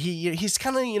he's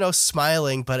kind of,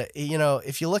 smiling, but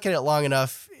if you look at it long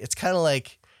enough, it's kind of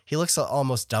like he looks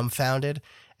almost dumbfounded,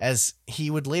 as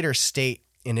he would later state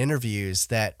in interviews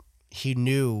that he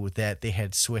knew that they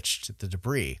had switched the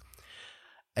debris.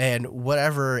 And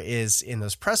whatever is in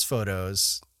those press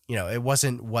photos, it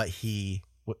wasn't what he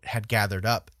had gathered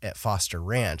up at Foster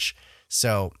Ranch.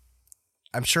 So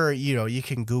I'm sure, you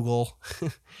can Google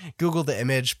the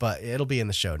image, but it'll be in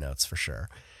the show notes for sure.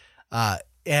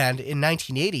 And in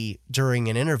 1980, during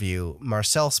an interview,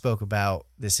 Marcel spoke about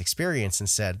this experience and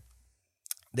said,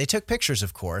 they took pictures,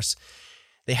 of course.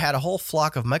 They had a whole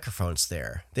flock of microphones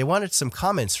there. They wanted some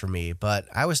comments from me, but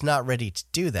I was not ready to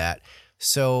do that,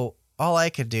 so all I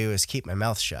could do is keep my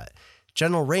mouth shut.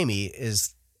 General Ramey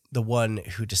is the one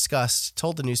who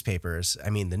told the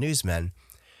newsmen,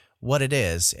 what it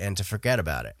is and to forget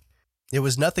about it. It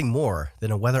was nothing more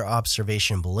than a weather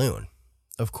observation balloon.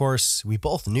 Of course, we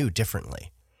both knew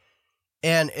differently.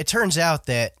 And it turns out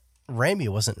that Ramey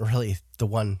wasn't really the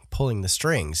one pulling the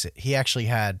strings. He actually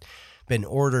had been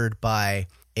ordered by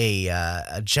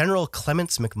a General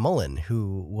Clements McMullen,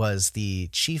 who was the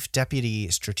Chief Deputy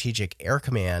Strategic Air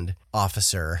Command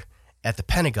officer at the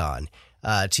Pentagon,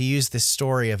 to use this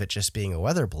story of it just being a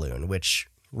weather balloon, which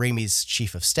Ramey's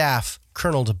chief of staff,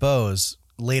 Colonel DuBose,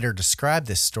 later described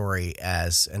this story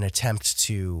as an attempt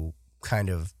to kind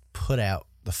of put out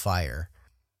the fire.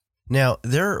 Now,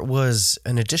 there was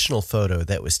an additional photo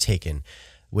that was taken,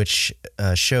 which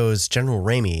shows General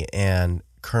Ramey and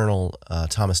Colonel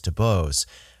Thomas DuBose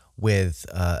with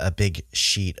a big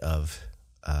sheet of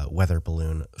weather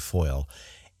balloon foil.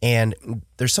 And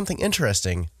there's something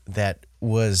interesting that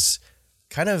was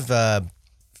kind of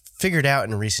figured out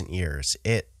in recent years.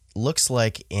 It looks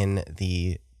like in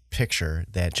the picture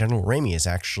that General Ramey is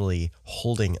actually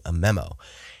holding a memo.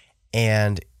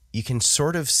 And you can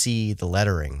sort of see the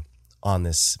lettering on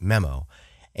this memo.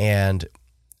 And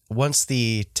once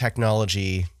the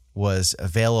technology was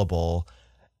available,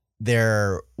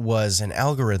 there was an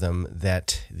algorithm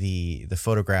that the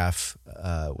photograph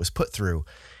was put through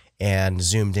and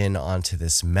zoomed in onto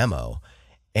this memo.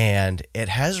 And it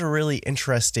has a really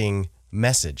interesting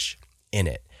message in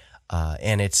it.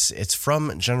 And it's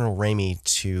from General Ramey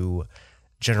to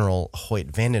General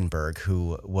Hoyt Vandenberg,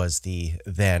 who was the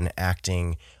then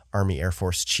acting Army Air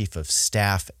Force Chief of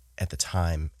Staff at the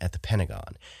time at the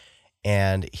Pentagon.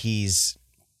 And he's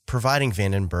providing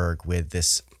Vandenberg with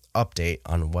this update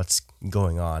on what's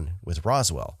going on with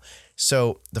Roswell.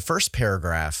 So the first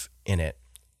paragraph in it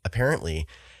apparently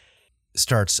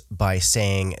starts by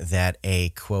saying that a,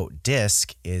 quote,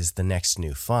 disk is the next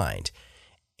new find.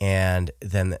 And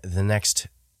then the next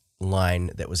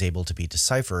line that was able to be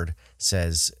deciphered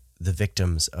says the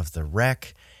victims of the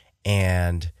wreck,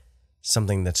 and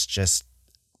something that's just,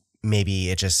 maybe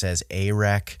it just says a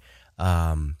wreck,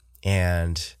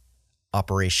 and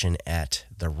operation at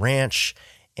the ranch.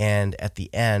 And at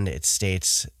the end, it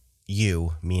states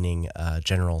you, meaning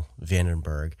General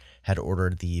Vandenberg, had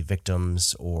ordered the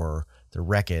victims or the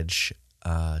wreckage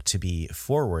to be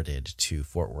forwarded to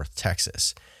Fort Worth,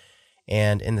 Texas.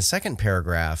 And in the second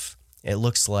paragraph, it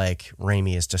looks like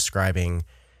Ramey is describing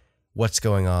what's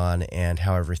going on and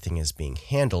how everything is being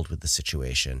handled with the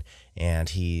situation. And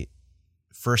he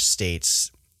first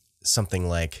states something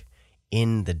like,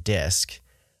 in the disc,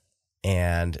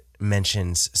 and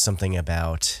mentions something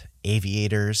about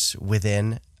aviators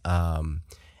within,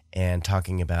 and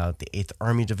talking about the 8th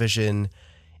Army Division.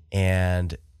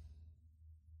 And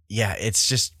yeah, it's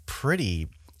just pretty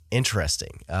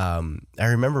interesting. I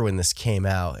remember when this came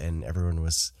out and everyone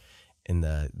was in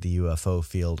the UFO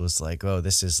field was like, oh,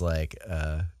 this is like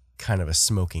kind of a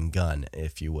smoking gun,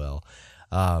 if you will.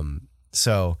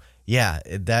 So yeah,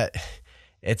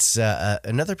 it's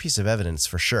another piece of evidence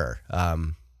for sure.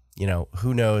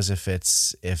 Who knows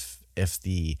if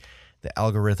the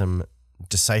algorithm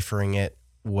deciphering it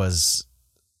was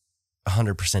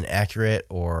 100% accurate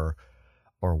or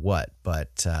what,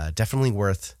 but definitely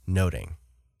worth noting.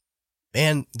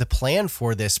 And the plan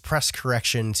for this press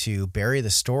correction to bury the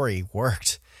story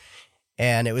worked.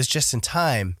 And it was just in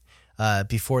time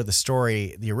before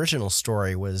the original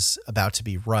story was about to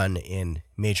be run in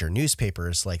major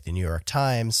newspapers like the New York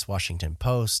Times, Washington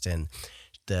Post, and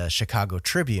the Chicago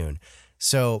Tribune.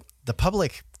 So the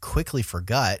public quickly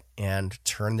forgot and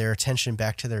turned their attention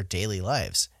back to their daily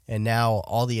lives. And now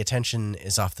all the attention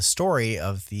is off the story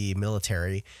of the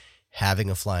military having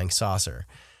a flying saucer.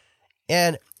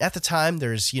 And at the time,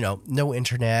 there's, no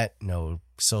internet, no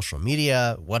social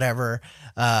media, whatever.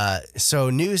 So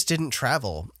news didn't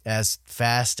travel as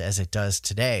fast as it does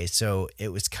today. So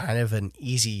it was kind of an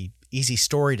easy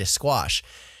story to squash.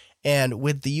 And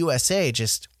with the USA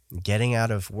just getting out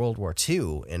of World War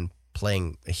II and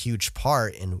playing a huge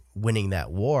part in winning that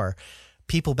war,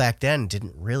 people back then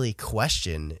didn't really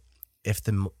question if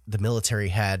the military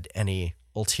had any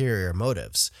ulterior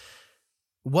motives.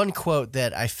 One quote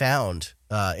that I found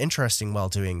interesting while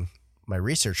doing my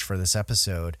research for this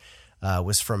episode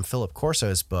was from Philip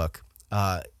Corso's book.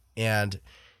 And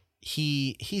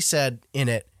he said in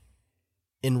it,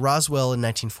 in Roswell in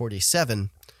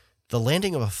 1947, the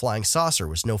landing of a flying saucer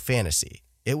was no fantasy.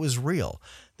 it was real.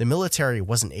 The military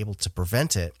wasn't able to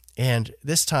prevent it, and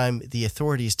this time the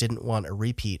authorities didn't want a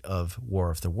repeat of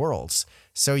War of the Worlds.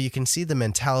 So you can see the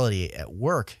mentality at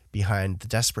work behind the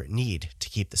desperate need to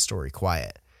keep the story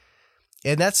quiet.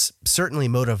 And that's certainly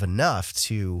motive enough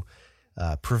to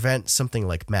prevent something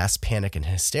like mass panic and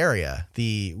hysteria.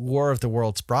 The War of the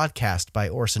Worlds broadcast by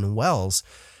Orson Welles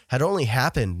had only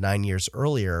happened 9 years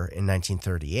earlier in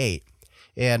 1938.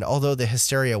 And although the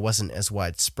hysteria wasn't as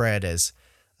widespread as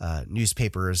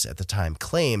newspapers at the time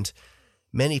claimed,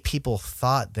 many people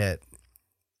thought that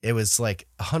it was like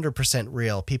 100%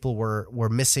 real. People were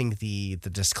missing the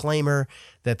disclaimer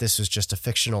that this was just a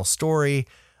fictional story.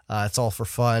 It's all for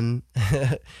fun.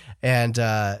 And,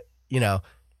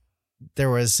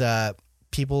 there was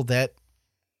people that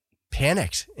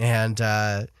panicked and,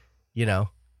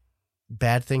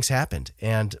 bad things happened.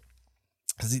 And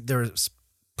there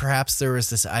was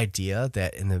this idea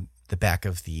that in the back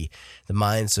of the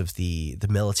minds of the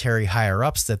military higher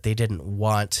ups that they didn't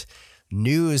want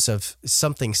news of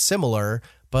something similar,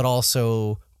 but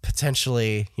also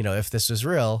potentially, if this was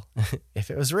real, if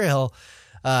it was real,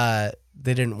 they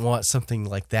didn't want something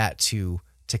like that to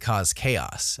cause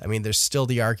chaos. I mean, there's still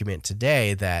the argument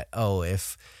today that,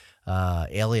 if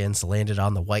aliens landed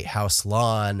on the White House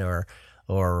lawn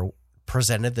or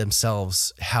presented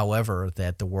themselves however,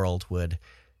 that the world would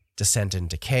descend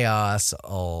into chaos,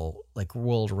 all like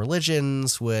world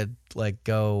religions would like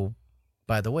go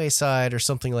by the wayside or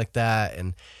something like that,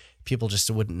 and people just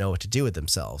wouldn't know what to do with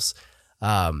themselves.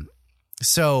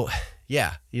 So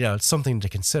yeah, it's something to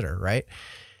consider, right?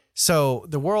 So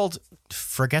the world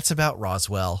forgets about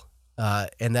Roswell,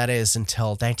 and that is until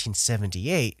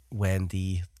 1978 when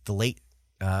the late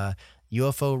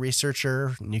UFO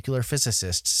researcher, nuclear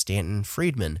physicist Stanton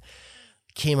Friedman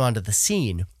came onto the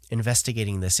scene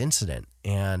investigating this incident,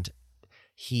 and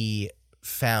he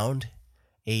found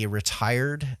a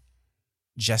retired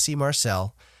Jesse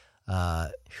Marcel,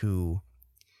 who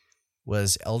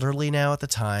was elderly now at the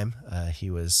time.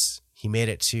 He made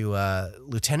it to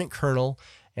lieutenant colonel,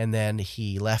 and then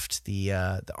he left the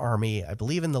Army, I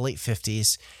believe, in the late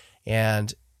 50s,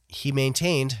 and he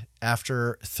maintained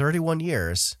after 31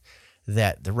 years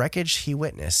that the wreckage he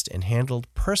witnessed and handled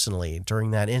personally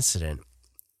during that incident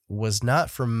was not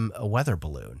from a weather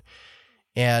balloon.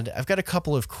 And I've got a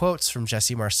couple of quotes from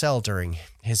Jesse Marcel during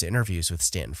his interviews with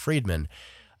Stanton Friedman,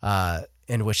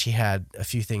 in which he had a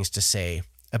few things to say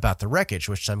about the wreckage,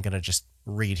 which I'm going to just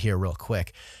read here real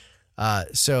quick.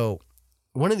 So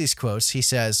one of these quotes, he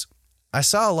says, "I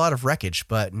saw a lot of wreckage,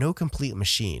 but no complete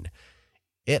machine.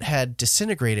 It had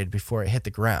disintegrated before it hit the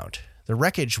ground. The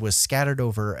wreckage was scattered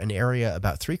over an area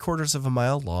about 3/4 of a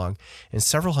mile long and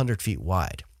several hundred feet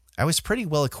wide. I was pretty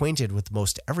well acquainted with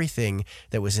most everything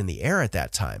that was in the air at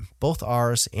that time, both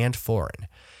ours and foreign.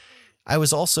 I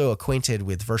was also acquainted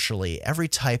with virtually every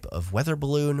type of weather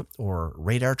balloon or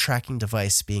radar tracking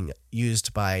device being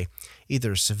used by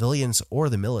either civilians or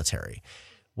the military.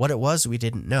 What it was, we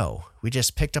didn't know. We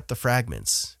just picked up the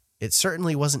fragments. It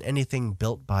certainly wasn't anything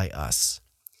built by us."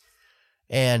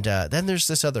 And then there's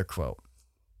this other quote.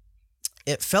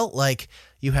 "It felt like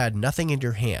you had nothing in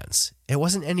your hands. It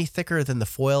wasn't any thicker than the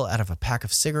foil out of a pack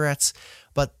of cigarettes,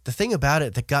 but the thing about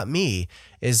it that got me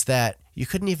is that you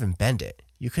couldn't even bend it.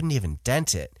 You couldn't even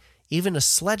dent it. Even a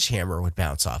sledgehammer would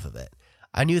bounce off of it.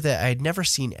 I knew that I had never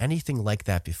seen anything like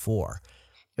that before.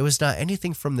 It was not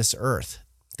anything from this earth.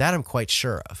 That I'm quite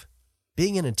sure of.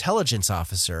 Being an intelligence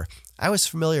officer, I was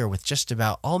familiar with just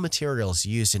about all materials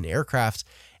used in aircraft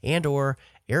and or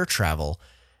air travel.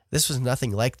 This was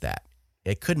nothing like that.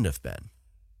 It couldn't have been."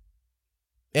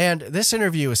 And this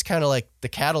interview is kind of like the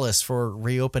catalyst for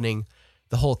reopening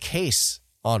the whole case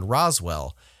on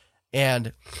Roswell.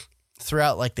 And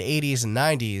throughout like the 80s and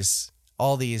 90s,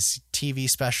 all these TV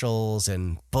specials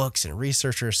and books and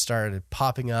researchers started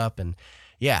popping up. And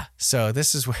yeah, so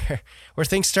this is where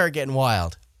things start getting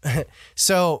wild.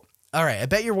 So, all right, I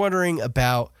bet you're wondering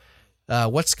about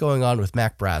what's going on with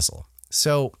Mac Brazel.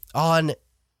 So on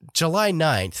July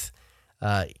 9th,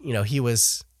 he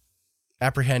was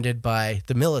apprehended by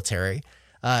the military.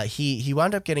 He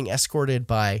wound up getting escorted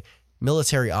by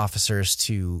military officers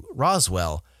to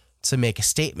Roswell to make a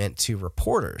statement to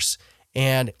reporters.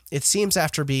 And it seems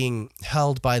after being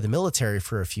held by the military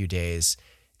for a few days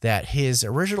that his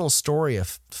original story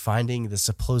of finding the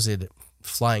supposed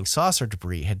flying saucer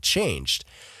debris had changed.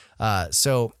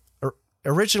 So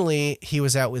originally he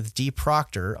was out with Dee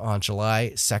Proctor on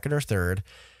July 2nd or 3rd.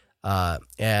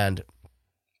 And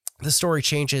the story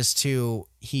changes to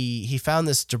he found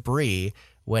this debris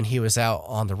when he was out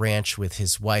on the ranch with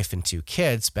his wife and 2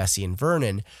 kids, Bessie and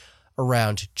Vernon,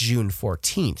 around June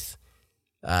 14th.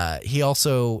 He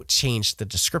also changed the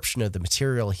description of the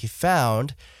material he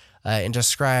found and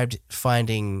described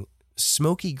finding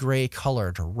smoky gray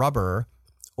colored rubber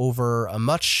over a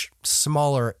much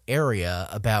smaller area,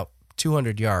 about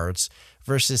 200 yards,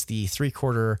 versus the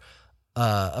 3/4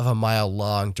 of a mile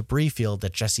long debris field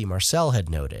that Jesse Marcel had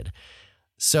noted.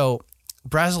 So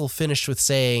Brazel finished with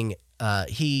saying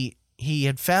he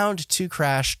had found 2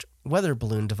 crashed weather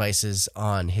balloon devices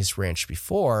on his ranch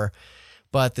before,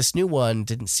 but this new one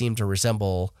didn't seem to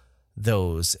resemble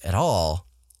those at all,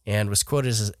 and was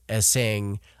quoted as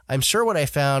saying, "I'm sure what I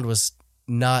found was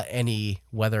not any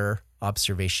weather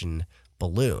observation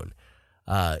balloon."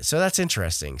 So that's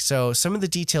interesting. So some of the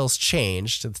details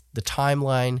changed, the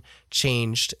timeline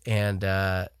changed, and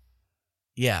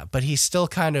but he's still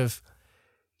kind of,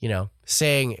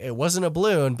 saying it wasn't a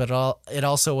balloon, but it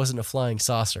also wasn't a flying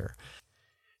saucer.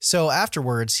 So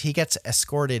afterwards, he gets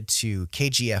escorted to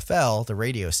KGFL, the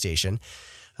radio station,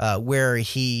 where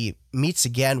he meets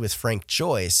again with Frank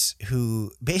Joyce,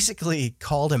 who basically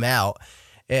called him out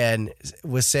and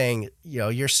was saying,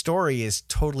 your story is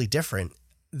totally different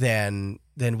than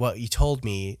what you told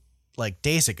me like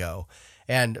days ago.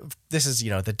 And this is,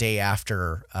 the day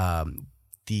after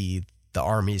the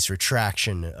Army's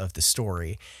retraction of the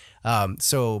story.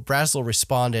 So Brazel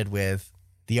responded with,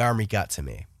 "The Army got to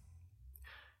me."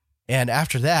 And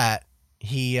after that,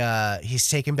 he's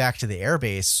taken back to the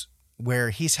airbase,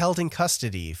 where he's held in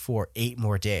custody for 8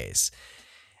 more days.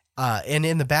 And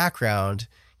in the background,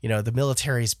 the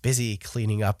military's busy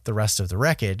cleaning up the rest of the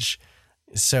wreckage,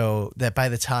 so that by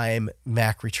the time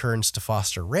Mac returns to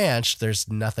Foster Ranch, there's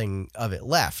nothing of it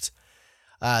left.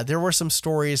 There were some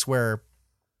stories where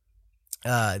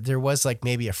there was like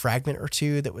maybe a fragment or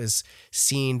two that was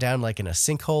seen down like in a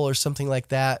sinkhole or something like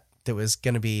that was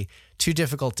going to be too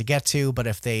difficult to get to. But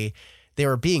if they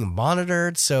were being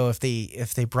monitored, so if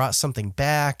they brought something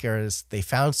back or they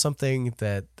found something,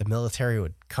 that the military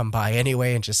would come by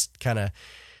anyway and just kind of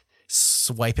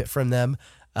swipe it from them.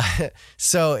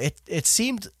 So it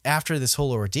seemed after this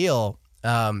whole ordeal,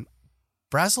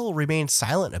 Brazel remained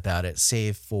silent about it,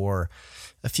 save for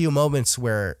a few moments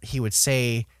where he would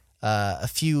say a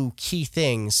few key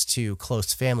things to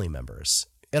close family members.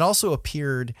 It also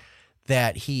appeared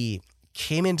that he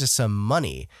came into some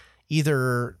money,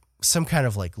 either some kind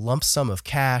of like lump sum of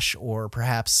cash or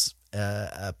perhaps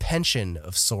a pension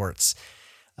of sorts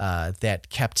that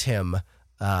kept him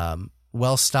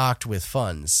well stocked with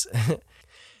funds.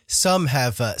 Some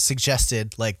have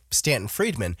suggested, like Stanton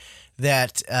Friedman,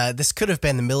 that this could have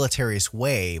been the military's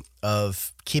way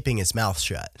of keeping his mouth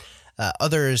shut.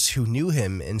 Others who knew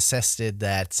him insisted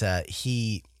that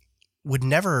he would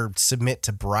never submit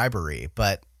to bribery,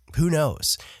 but who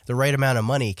knows? The right amount of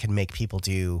money can make people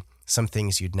do some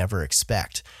things you'd never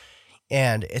expect.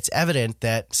 And it's evident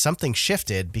that something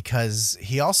shifted, because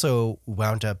he also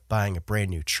wound up buying a brand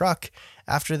new truck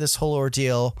after this whole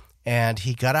ordeal, and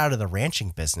he got out of the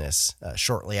ranching business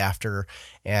shortly after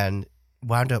and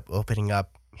wound up opening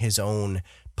up his own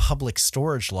public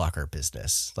storage locker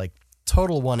business, like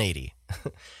total 180.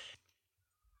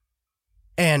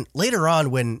 And later on,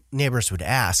 when neighbors would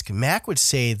ask, Mac would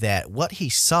say that what he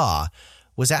saw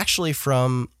was actually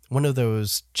from one of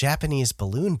those Japanese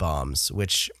balloon bombs,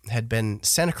 which had been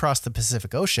sent across the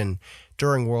Pacific Ocean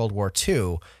during World War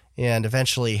II and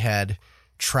eventually had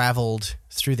traveled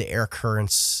through the air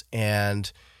currents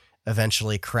and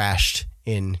eventually crashed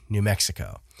in New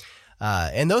Mexico.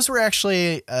 And those were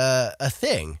actually a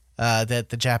thing that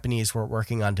the Japanese were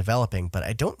working on developing, but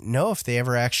I don't know if they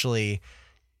ever actually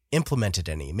implemented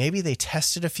any. Maybe they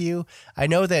tested a few. I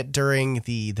know that during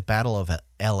the Battle of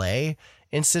LA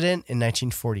incident in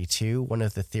 1942, one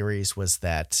of the theories was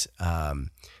that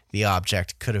the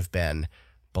object could have been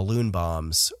balloon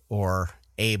bombs or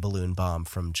a balloon bomb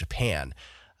from Japan,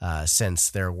 since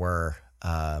there were,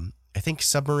 I think,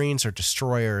 submarines or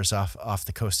destroyers off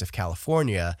the coast of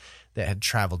California that had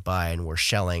traveled by and were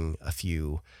shelling a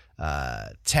few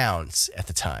towns at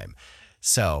the time.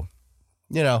 So,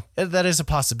 that is a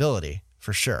possibility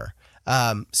for sure.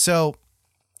 So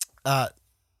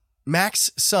Mac's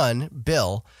son,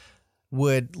 Bill,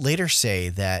 would later say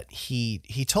that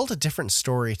he told a different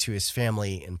story to his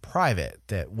family in private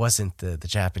that wasn't the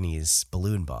Japanese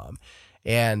balloon bomb,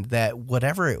 and that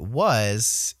whatever it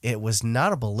was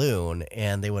not a balloon,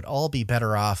 and they would all be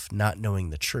better off not knowing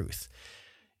the truth.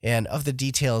 And of the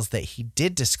details that he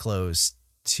did disclose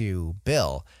to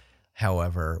Bill,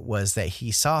 however, was that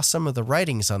he saw some of the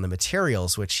writings on the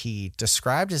materials, which he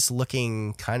described as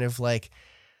looking kind of like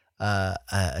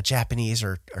a Japanese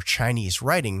or Chinese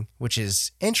writing, which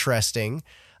is interesting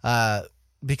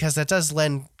because that does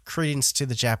lend credence to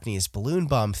the Japanese balloon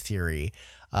bomb theory,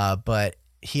 but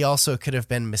he also could have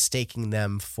been mistaking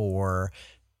them for,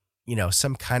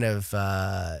 some kind of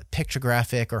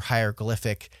pictographic or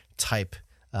hieroglyphic type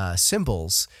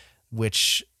symbols,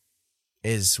 which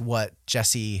is what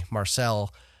Jesse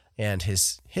Marcel and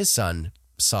his son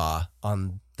saw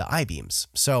on the I-beams.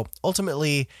 So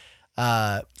ultimately,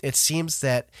 it seems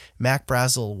that Mac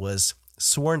Brazel was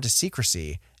sworn to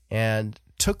secrecy and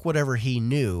took whatever he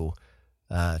knew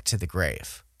to the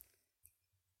grave.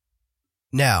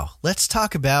 Now, let's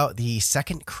talk about the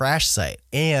second crash site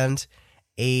and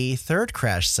a third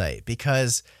crash site,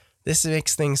 because this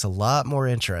makes things a lot more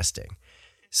interesting.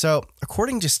 So,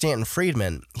 according to Stanton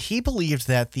Friedman, he believed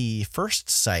that the first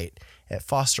site at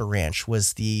Foster Ranch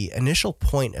was the initial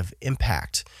point of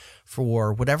impact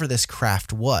for whatever this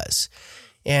craft was.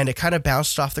 And it kind of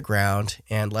bounced off the ground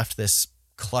and left this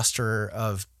cluster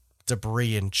of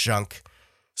debris and junk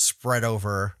spread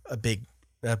over a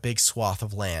big swath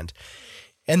of land.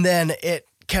 And then it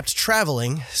kept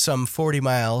traveling some 40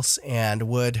 miles and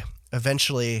would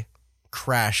eventually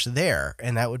crash there.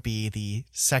 And that would be the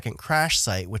second crash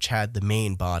site, which had the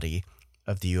main body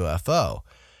of the UFO.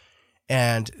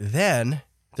 And then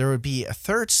there would be a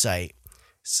third site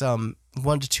some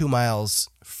 1 to 2 miles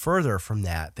further from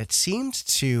that seemed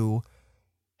to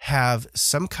have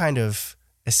some kind of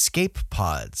escape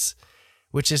pods,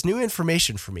 which is new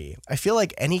information for me. I feel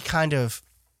like any kind of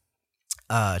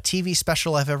TV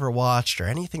special I've ever watched or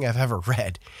anything I've ever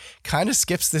read kind of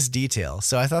skips this detail.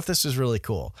 So I thought this was really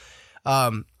cool.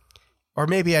 Or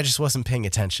maybe I just wasn't paying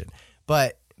attention.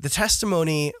 But the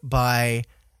testimony by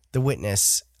the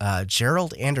witness,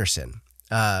 Gerald Anderson,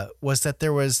 was that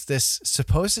there was this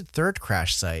supposed third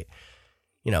crash site,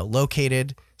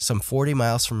 located some 40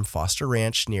 miles from Foster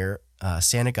Ranch near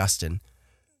San Augustine.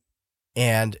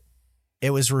 And it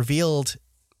was revealed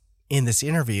in this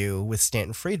interview with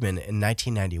Stanton Friedman in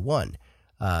 1991.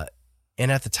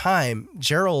 And at the time,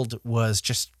 Gerald was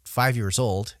just 5 years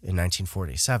old in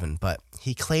 1947, but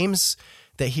he claims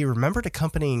that he remembered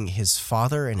accompanying his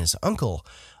father and his uncle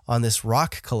on this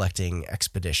rock collecting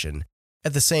expedition.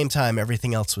 At the same time,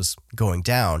 everything else was going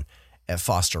down at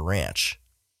Foster Ranch.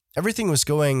 Everything was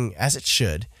going as it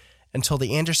should until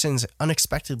the Andersons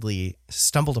unexpectedly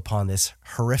stumbled upon this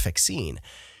horrific scene.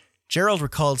 Gerald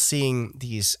recalled seeing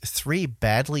these 3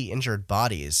 badly injured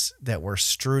bodies that were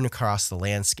strewn across the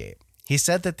landscape. He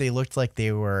said that they looked like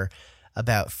they were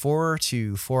about 4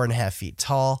 to 4.5 feet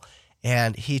tall,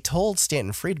 and he told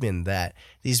Stanton Friedman that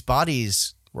these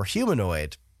bodies were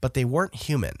humanoid, but they weren't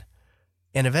human.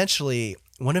 And eventually,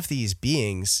 one of these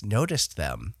beings noticed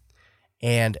them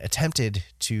and attempted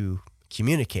to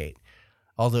communicate,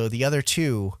 although the other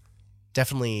 2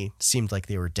 definitely seemed like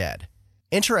they were dead.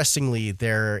 Interestingly,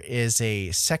 there is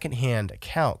a secondhand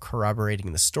account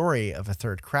corroborating the story of a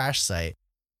third crash site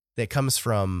that comes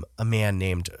from a man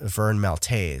named Vern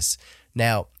Maltese.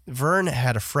 Now, Vern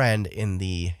had a friend in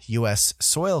the U.S.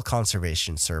 Soil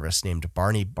Conservation Service named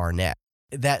Barney Barnett.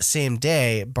 That same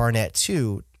day, Barnett,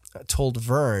 too, told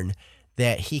Vern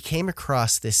that he came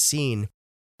across this scene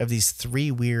of these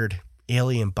 3 weird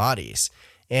alien bodies,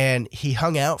 and he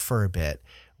hung out for a bit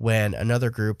when another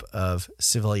group of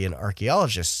civilian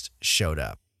archaeologists showed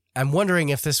up. I'm wondering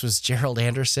if this was Gerald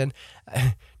Anderson.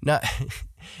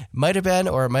 Might have been,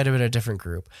 or it might have been a different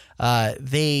group.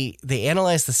 They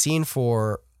analyzed the scene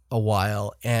for a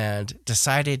while and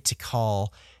decided to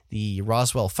call the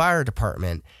Roswell Fire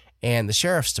Department and the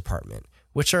Sheriff's Department,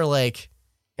 which are like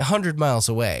 100 miles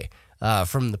away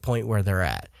from the point where they're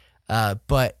at.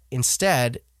 But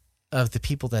instead of the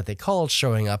people that they called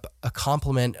showing up, a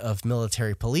complement of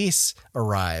military police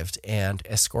arrived and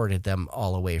escorted them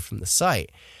all away from the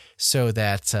site so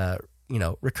that,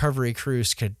 recovery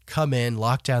crews could come in,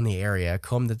 lock down the area,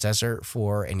 comb the desert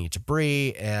for any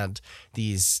debris and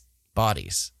these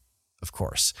bodies, of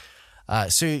course.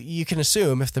 So you can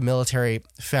assume if the military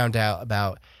found out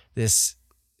about this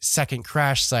second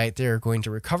crash site, they're going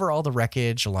to recover all the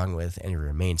wreckage along with any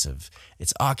remains of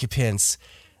its occupants.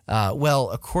 Well,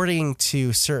 according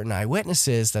to certain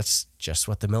eyewitnesses, that's just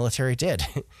what the military did.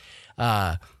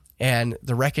 And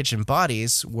the wreckage and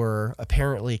bodies were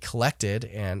apparently collected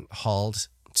and hauled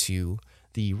to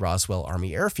the Roswell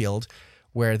Army Airfield,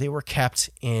 where they were kept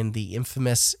in the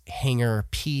infamous Hangar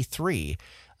P3,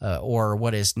 or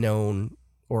what is known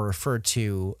or referred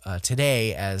to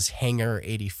today as Hangar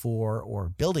 84 or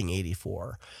Building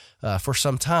 84, for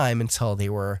some time until they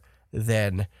were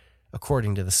then,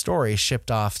 according to the story,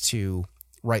 shipped off to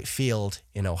Wright Field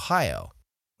in Ohio.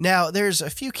 Now, there's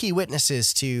a few key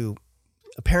witnesses to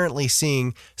apparently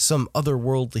seeing some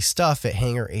otherworldly stuff at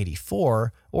Hangar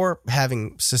 84 or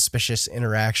having suspicious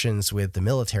interactions with the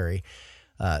military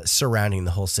surrounding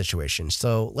the whole situation.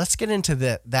 So let's get into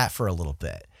that for a little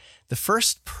bit. The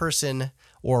first person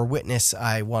or witness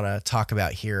I want to talk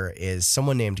about here is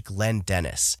someone named Glenn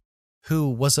Dennis, who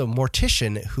was a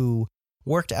mortician who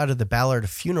worked out of the Ballard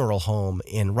Funeral Home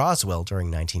in Roswell during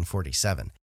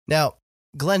 1947. Now,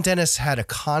 Glenn Dennis had a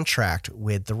contract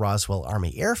with the Roswell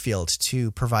Army Airfield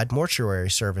to provide mortuary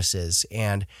services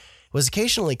and was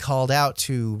occasionally called out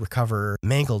to recover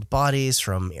mangled bodies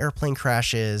from airplane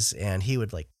crashes, and he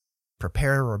would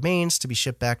prepare remains to be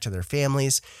shipped back to their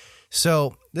families.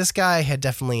 So this guy had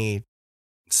definitely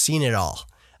seen it all.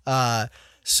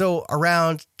 So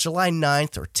around July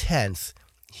 9th or 10th,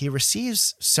 he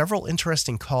receives several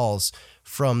interesting calls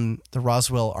from the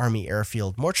Roswell Army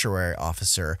Airfield mortuary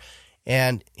officer,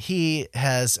 and he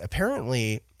has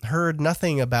apparently heard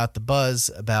nothing about the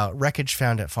buzz about wreckage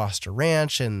found at Foster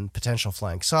Ranch and potential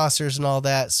flying saucers and all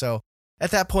that. So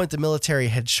at that point, the military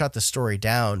had shut the story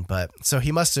down, but so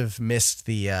he must have missed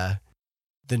the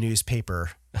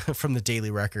newspaper from the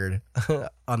Daily Record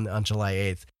on July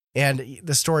 8th. And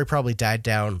the story probably died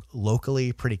down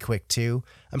locally pretty quick too.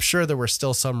 I'm sure there were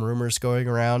still some rumors going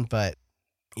around, but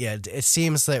yeah, it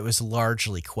seems that it was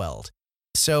largely quelled.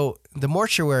 So the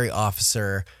mortuary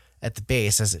officer at the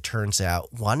base, as it turns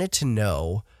out, wanted to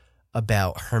know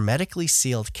about hermetically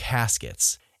sealed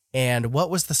caskets and what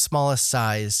was the smallest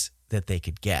size that they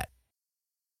could get.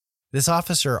 This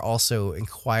officer also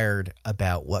inquired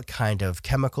about what kind of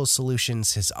chemical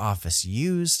solutions his office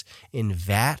used in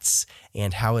vats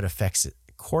and how it affects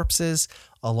corpses,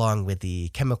 along with the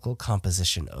chemical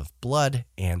composition of blood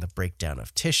and the breakdown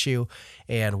of tissue,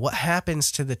 and what happens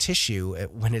to the tissue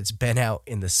when it's been out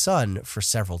in the sun for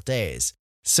several days.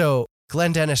 So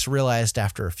Glenn Dennis realized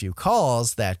after a few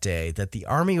calls that day that the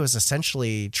Army was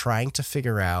essentially trying to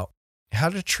figure out how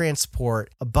to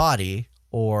transport a body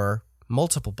or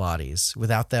multiple bodies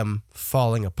without them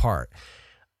falling apart.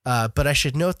 But I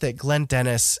should note that Glenn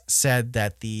Dennis said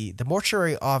that the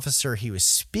mortuary officer he was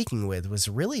speaking with was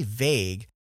really vague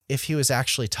if he was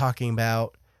actually talking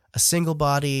about a single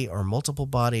body or multiple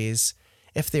bodies,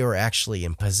 if they were actually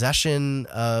in possession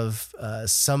of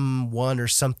someone or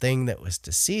something that was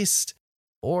deceased,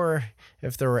 or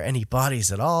if there were any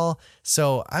bodies at all.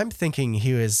 So I'm thinking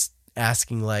he was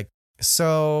asking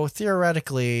so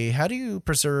theoretically, how do you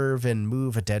preserve and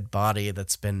move a dead body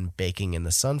that's been baking in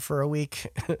the sun for a week?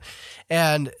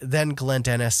 And then Glenn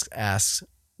Dennis asks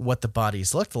what the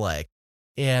bodies looked like.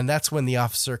 And that's when the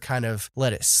officer kind of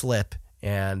let it slip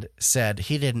and said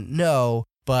he didn't know,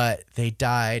 but they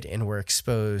died and were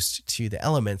exposed to the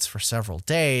elements for several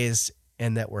days,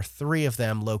 and that were 3 of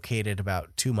them located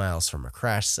about 2 miles from a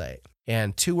crash site.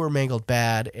 And 2 were mangled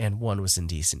bad and 1 was in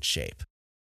decent shape.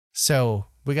 So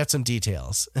we got some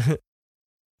details.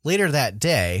 Later that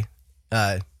day,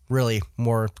 really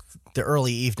more the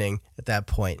early evening at that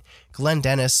point, Glenn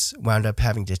Dennis wound up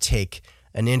having to take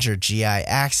an injured GI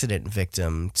accident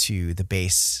victim to the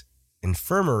base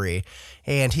infirmary,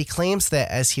 and he claims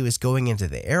that as he was going into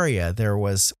the area, there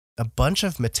was a bunch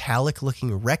of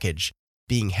metallic-looking wreckage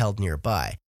being held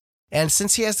nearby. And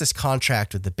since he has this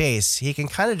contract with the base, he can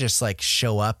kind of just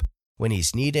show up when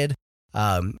he's needed,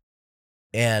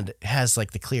 and has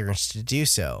the clearance to do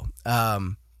so.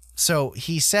 So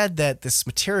he said that this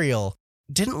material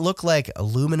didn't look like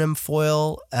aluminum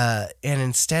foil, and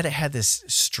instead it had this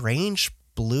strange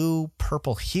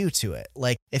blue-purple hue to it.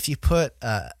 Like if you put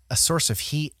a source of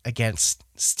heat against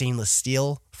stainless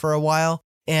steel for a while.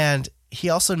 And he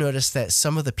also noticed that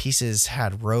some of the pieces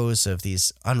had rows of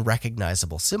these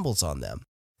unrecognizable symbols on them.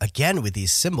 Again, with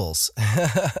these symbols.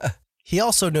 He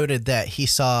also noted that he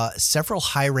saw several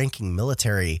high-ranking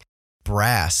military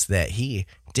brass that he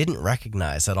didn't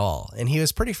recognize at all, and he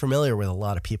was pretty familiar with a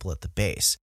lot of people at the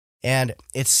base. And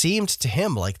it seemed to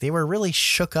him like they were really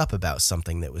shook up about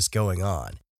something that was going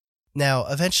on. Now,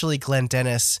 eventually Glenn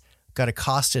Dennis got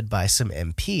accosted by some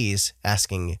MPs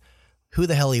asking who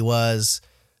the hell he was,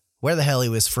 where the hell he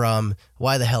was from,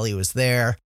 why the hell he was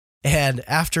there. And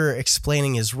after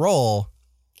explaining his role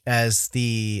as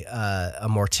a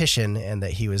mortician and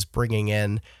that he was bringing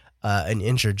in an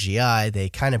injured GI, they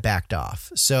kind of backed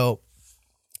off. So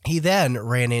he then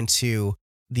ran into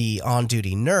the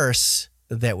on-duty nurse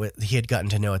that he had gotten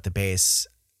to know at the base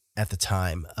at the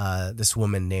time, this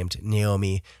woman named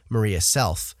Naomi Maria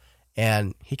Self.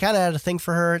 And he kind of had a thing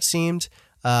for her, it seemed.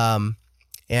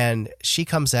 And she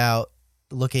comes out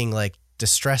looking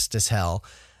distressed as hell.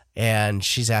 And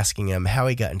she's asking him how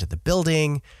he got into the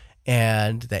building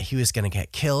and that he was going to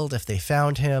get killed if they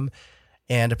found him.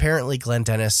 And apparently Glenn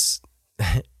Dennis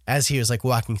as he was like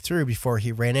walking through before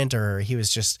he ran into her, he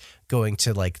was just going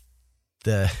to like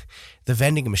the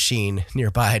vending machine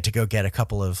nearby to go get a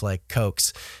couple of like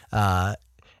Cokes.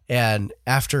 And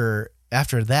after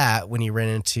that, when he ran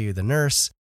into the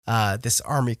nurse, this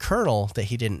Army colonel that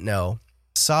he didn't know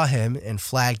saw him and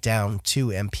flagged down 2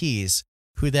 MPs,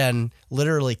 who then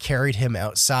literally carried him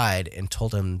outside and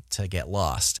told him to get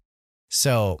lost.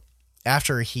 So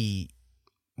after he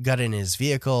got in his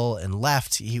vehicle and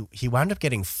left, he wound up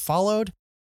getting followed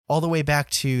all the way back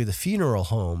to the funeral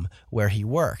home where he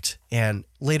worked. And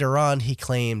later on, he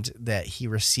claimed that he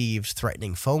received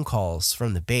threatening phone calls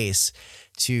from the base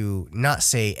to not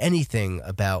say anything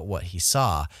about what he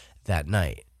saw that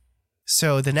night.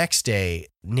 So the next day,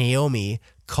 Naomi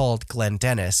called Glenn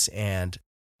Dennis and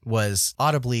was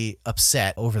audibly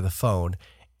upset over the phone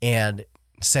and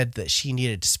said that she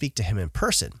needed to speak to him in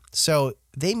person. So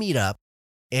they meet up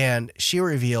and she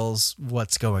reveals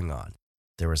what's going on.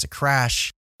 There was a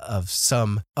crash of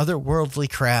some otherworldly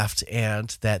craft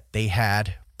and that they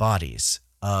had bodies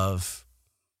of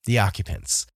the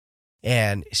occupants.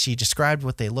 And she described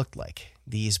what they looked like.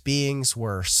 These beings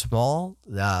were small,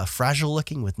 fragile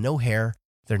looking with no hair.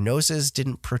 Their noses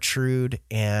didn't protrude,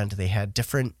 and they had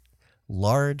different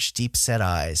large, deep-set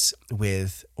eyes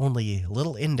with only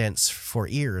little indents for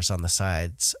ears on the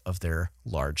sides of their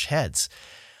large heads.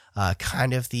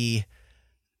 Kind of the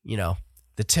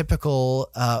typical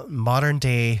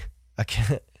modern-day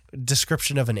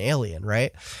description of an alien,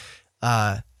 right?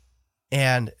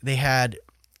 And they had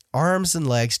arms and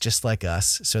legs just like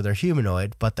us, so they're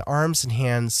humanoid, but the arms and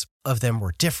hands of them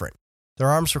were different. Their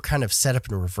arms were kind of set up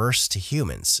in reverse to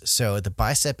humans, so the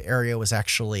bicep area was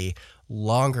actually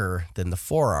longer than the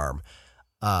forearm.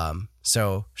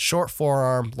 So short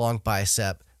forearm, long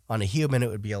bicep. On a human, it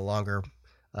would be a longer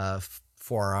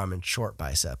forearm and short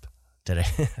bicep. Did I?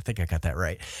 I think I got that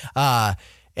right.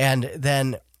 And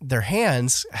then their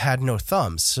hands had no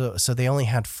thumbs, so they only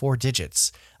had 4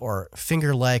 digits, or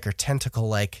finger-like or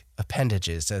tentacle-like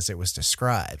appendages, as it was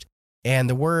described. And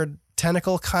the word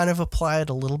tentacle kind of applied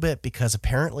a little bit because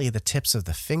apparently the tips of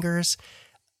the fingers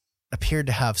appeared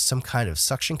to have some kind of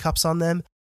suction cups on them,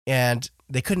 and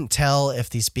they couldn't tell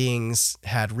if these beings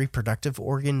had reproductive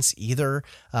organs either,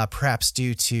 perhaps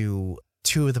due to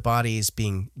 2 of the bodies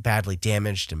being badly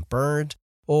damaged and burned,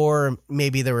 or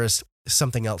maybe there was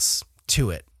something else to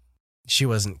it. She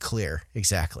wasn't clear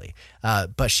exactly.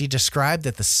 But she described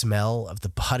that the smell of the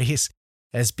bodies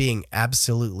as being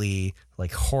absolutely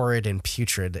like horrid and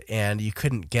putrid, and you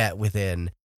couldn't get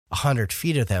within 100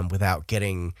 feet of them without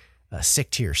getting sick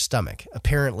to your stomach.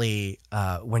 Apparently,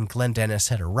 when Glenn Dennis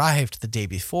had arrived the day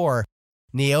before,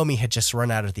 Naomi had just run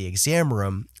out of the exam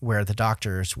room where the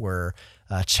doctors were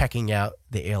checking out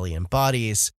the alien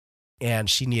bodies, and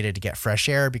she needed to get fresh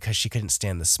air because she couldn't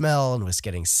stand the smell and was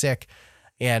getting sick.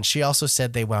 And she also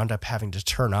said they wound up having to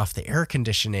turn off the air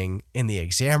conditioning in the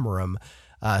exam room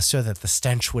so that the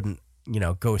stench wouldn't,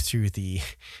 go through the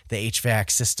HVAC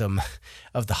system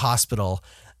of the hospital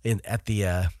at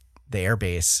the air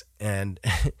base. And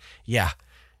yeah,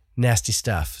 nasty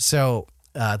stuff. So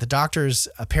the doctors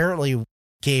apparently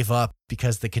gave up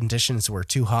because the conditions were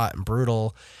too hot and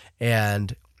brutal,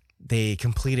 and they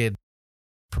completed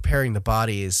preparing the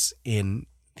bodies in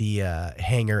the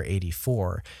Hangar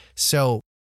 84. So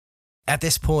at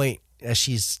this point, as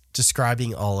she's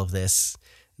describing all of this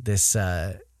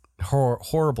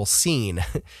horrible scene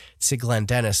to Glenn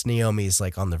Dennis, Naomi's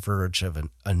like on the verge of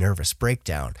a nervous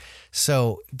breakdown.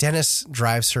 So Dennis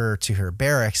drives her to her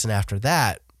barracks, and after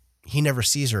that, he never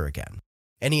sees her again.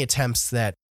 Any attempts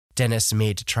that Dennis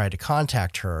made to try to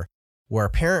contact her were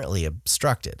apparently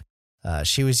obstructed.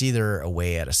 She was either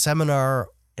away at a seminar,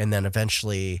 and then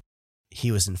eventually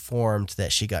he was informed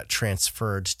that she got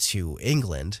transferred to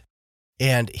England,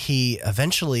 and he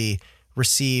eventually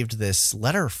received this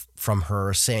letter from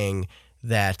her saying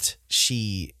that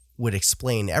she would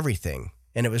explain everything,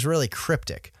 and it was really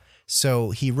cryptic.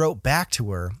 So he wrote back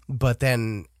to her, but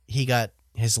then he got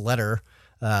his letter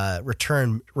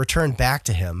returned back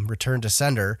to him, returned to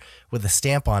sender, with a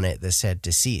stamp on it that said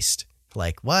deceased.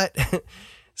 Like, what?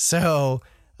 So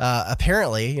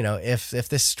apparently, if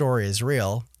this story is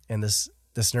real and this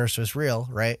nurse was real,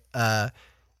 right?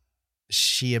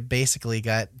 She basically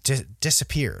got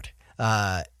disappeared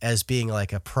as being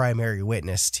like a primary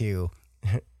witness to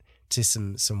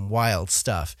some wild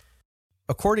stuff.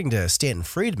 According to Stanton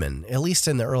Friedman, at least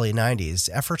in the early 90s,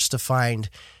 efforts to find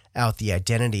out the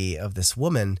identity of this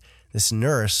woman, this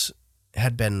nurse,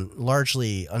 had been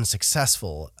largely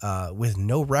unsuccessful, with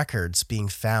no records being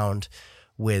found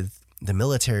with the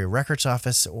military records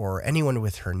office or anyone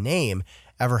with her name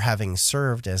ever having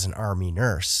served as an Army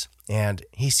nurse. And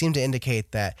he seemed to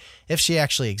indicate that if she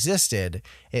actually existed,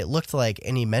 it looked like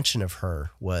any mention of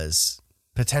her was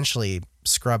potentially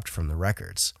scrubbed from the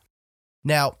records.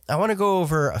 Now, I want to go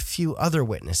over a few other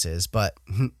witnesses, but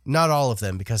not all of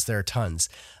them because there are tons,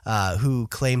 who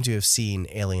claim to have seen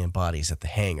alien bodies at the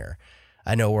hangar.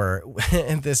 I know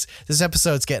this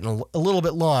episode's getting a little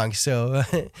bit long, so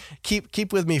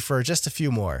keep with me for just a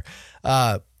few more.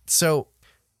 So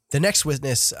the next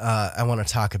witness I want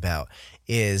to talk about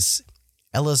is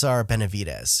Eleazar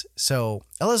Benavides. So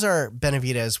Eleazar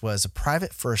Benavides was a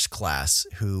private first class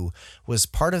who was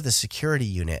part of the security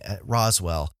unit at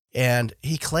Roswell, and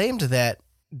he claimed that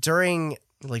during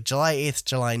July 8th,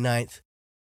 July 9th,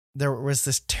 there was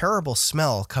this terrible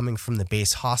smell coming from the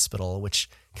base hospital, which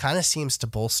kind of seems to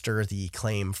bolster the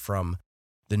claim from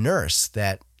the nurse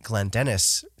that Glenn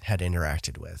Dennis had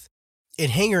interacted with. In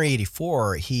Hangar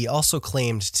 84, he also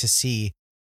claimed to see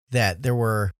that there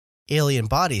were alien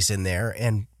bodies in there,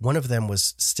 and one of them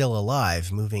was still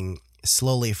alive, moving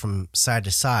slowly from side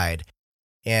to side,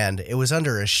 and it was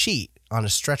under a sheet on a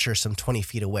stretcher some 20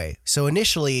 feet away. So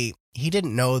initially, he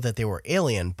didn't know that they were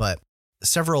alien, but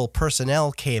several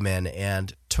personnel came in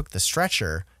and took the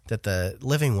stretcher that the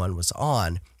living one was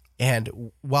on,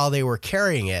 and while they were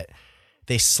carrying it,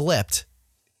 they slipped.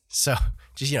 So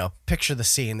just, picture the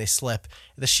scene. They slip,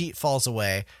 the sheet falls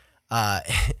away,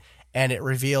 and it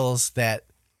reveals that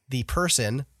the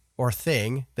person or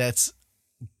thing that's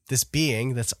this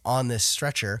being that's on this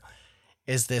stretcher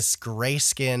is this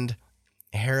gray-skinned,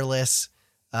 hairless,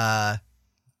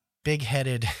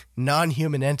 big-headed,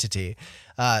 non-human entity.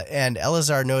 And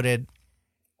Eleazar noted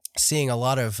seeing a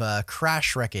lot of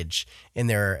crash wreckage in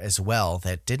there as well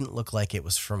that didn't look like it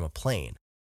was from a plane.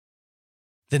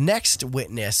 The next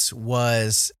witness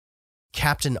was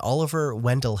Captain Oliver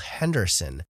Wendell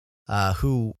Henderson,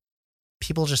 who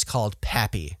people just called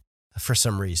Pappy for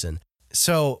some reason.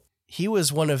 So he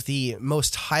was one of the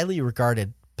most highly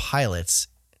regarded pilots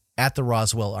at the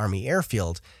Roswell Army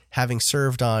Airfield, having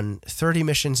served on 30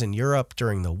 missions in Europe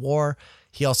during the war.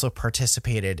 He also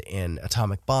participated in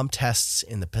atomic bomb tests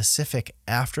in the Pacific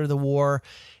after the war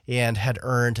and had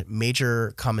earned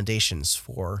major commendations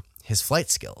for his flight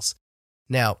skills.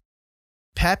 Now,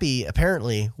 Pappy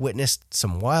apparently witnessed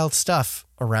some wild stuff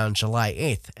around July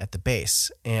 8th at the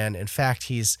base, and in fact,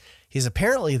 he's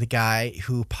apparently the guy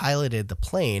who piloted the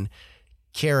plane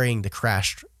carrying the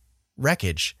crashed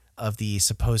wreckage of the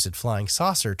supposed flying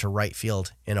saucer to Wright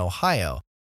Field in Ohio.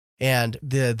 And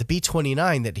the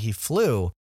B-29 that he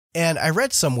flew, and I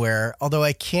read somewhere, although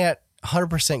I can't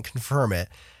 100% confirm it,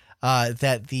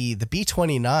 that the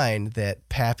B-29 that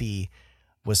Pappy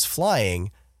was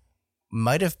flying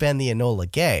might have been the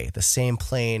Enola Gay, the same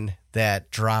plane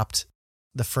that dropped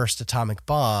the first atomic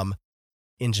bomb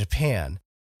in Japan.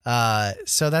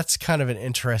 So that's kind of an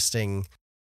interesting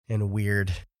and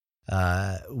weird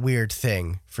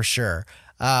thing for sure.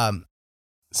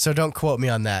 So don't quote me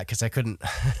on that because I couldn't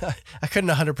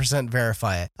 100%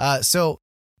 verify it. So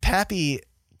Pappy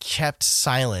kept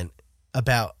silent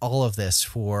about all of this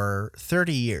for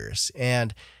 30 years,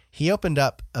 and he opened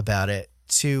up about it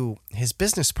to his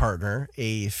business partner,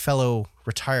 a fellow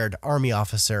retired Army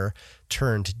officer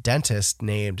turned dentist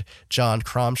named John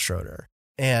Kromschroeder.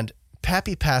 And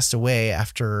Pappy passed away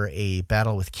after a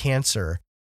battle with cancer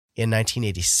in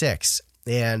 1986,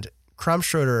 and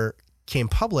Kromschroeder came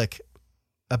public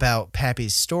about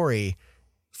Pappy's story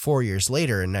 4 years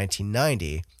later in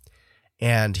 1990,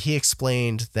 and he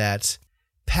explained that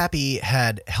Pappy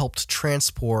had helped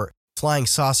transport flying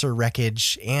saucer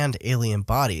wreckage and alien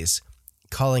bodies,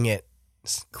 calling it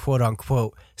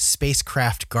quote-unquote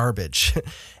spacecraft garbage,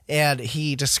 and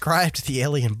he described the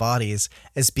alien bodies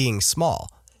as being small.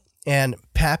 And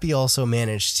Pappy also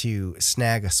managed to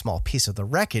snag a small piece of the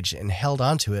wreckage and held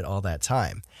onto it all that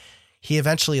time. He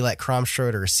eventually let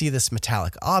Kromschroeder see this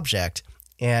metallic object,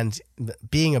 and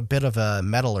being a bit of a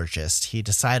metallurgist, he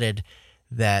decided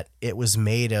that it was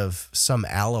made of some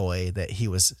alloy that he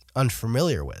was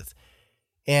unfamiliar with.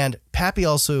 And Pappy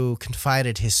also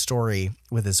confided his story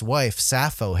with his wife,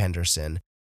 Sappho Henderson,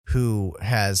 who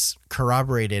has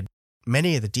corroborated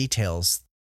many of the details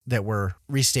that were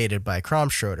restated by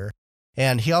Kromschroeder.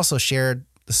 And he also shared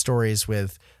the stories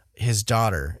with his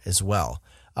daughter as well.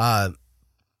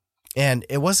 And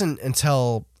it wasn't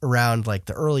until around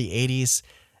the early 80s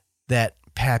that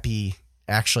Pappy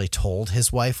actually told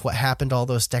his wife what happened all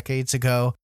those decades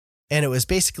ago. And it was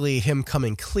basically him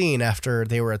coming clean after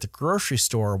they were at the grocery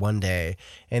store one day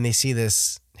and they see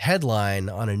this headline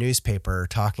on a newspaper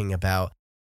talking about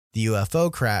the UFO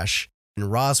crash in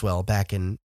Roswell back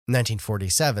in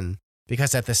 1947,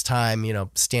 because at this time,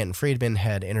 Stanton Friedman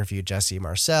had interviewed Jesse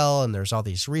Marcel, and there's all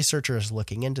these researchers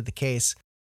looking into the case,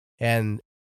 and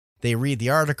they read the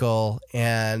article,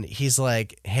 and he's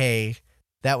like, hey,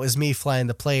 that was me flying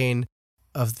the plane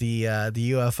of the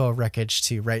UFO wreckage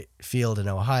to Wright Field in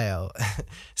Ohio.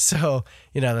 So,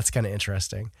 that's kind of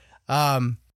interesting. All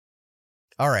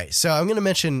right, so I'm going to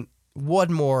mention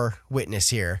one more witness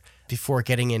here before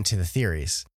getting into the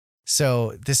theories.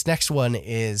 So this next one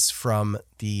is from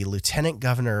the Lieutenant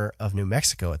Governor of New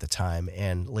Mexico at the time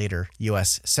and later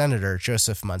U.S. Senator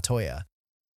Joseph Montoya.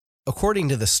 According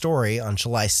to the story, on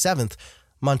July 7th,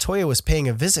 Montoya was paying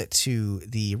a visit to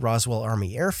the Roswell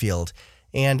Army Airfield,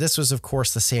 and this was, of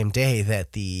course, the same day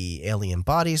that the alien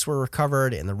bodies were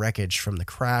recovered and the wreckage from the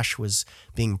crash was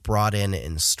being brought in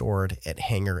and stored at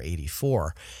Hangar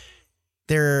 84.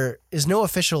 There is no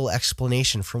official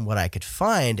explanation from what I could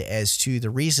find as to the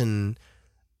reason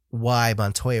why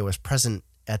Montoya was present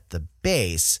at the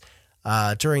base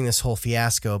during this whole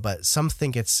fiasco, but some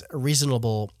think it's a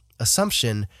reasonable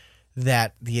assumption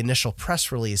that the initial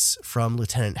press release from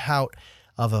Lieutenant Haut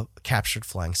of a captured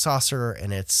flying saucer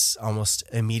and its almost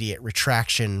immediate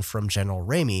retraction from General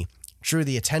Ramey drew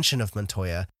the attention of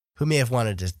Montoya, who may have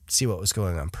wanted to see what was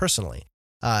going on personally.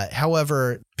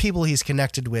 However, people he's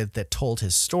connected with that told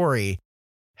his story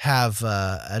have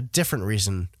a different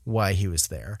reason why he was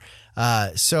there.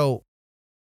 So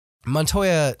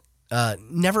Montoya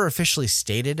never officially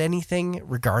stated anything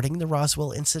regarding the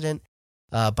Roswell incident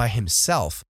by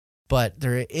himself, but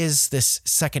there is this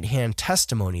secondhand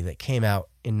testimony that came out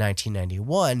in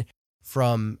 1991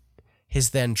 from his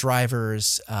then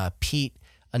drivers, Pete,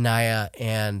 Anaya,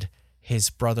 and his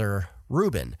brother,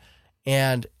 Ruben.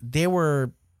 And they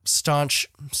were staunch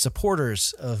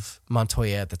supporters of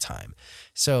Montoya at the time.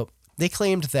 So they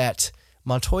claimed that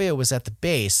Montoya was at the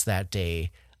base that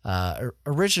day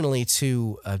originally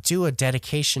to do a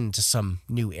dedication to some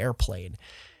new airplane.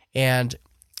 And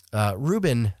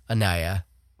Ruben Anaya,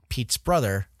 Pete's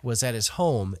brother, was at his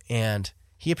home, and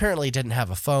he apparently didn't have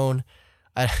a phone.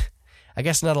 I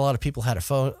guess not a lot of people had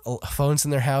phones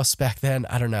in their house back then.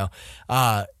 I don't know.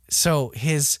 So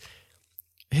his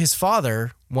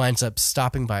father winds up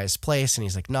stopping by his place, and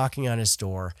he's like knocking on his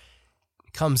door,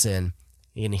 comes in,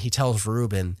 and he tells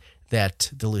Ruben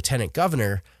that the lieutenant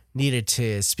governor needed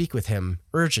to speak with him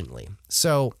urgently.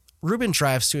 So Ruben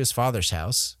drives to his father's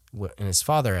house, and his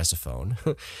father has a phone.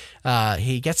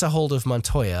 He gets a hold of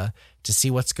Montoya to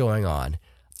see what's going on,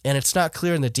 and it's not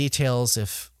clear in the details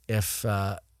if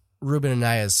Ruben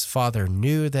Anaya's father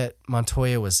knew that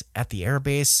Montoya was at the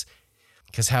airbase,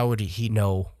 because how would he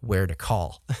know where to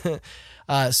call?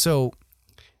 So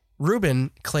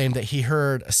Ruben claimed that he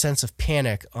heard a sense of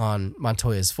panic on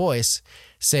Montoya's voice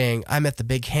saying, "I'm at the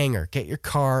big hangar. Get your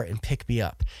car and pick me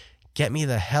up. Get me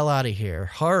the hell out of here.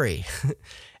 Hurry."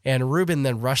 And Ruben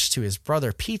then rushed to his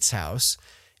brother Pete's house,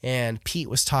 and Pete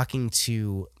was talking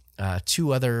to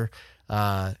two other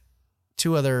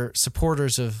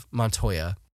supporters of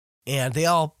Montoya, and they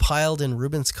all piled in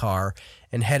Ruben's car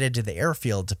and headed to the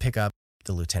airfield to pick up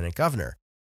the lieutenant governor.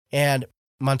 And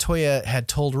Montoya had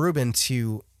told Ruben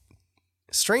to,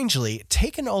 strangely,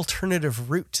 take an alternative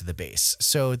route to the base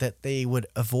so that they would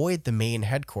avoid the main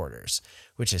headquarters,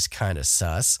 which is kind of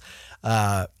sus.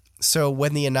 So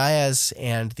when the Anayas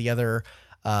and the other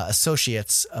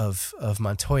associates of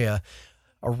Montoya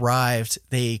arrived,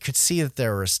 they could see that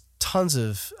there was tons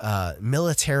of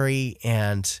military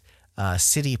and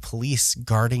city police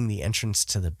guarding the entrance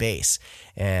to the base.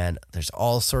 And there's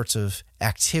all sorts of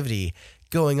activity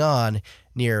going on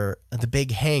near the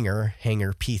big hangar,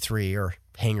 Hangar P3 or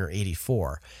Hangar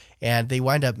 84. And they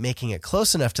wind up making it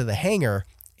close enough to the hangar,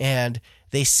 and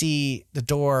they see the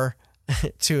door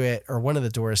to it, or one of the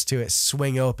doors to it,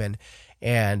 swing open,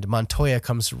 and Montoya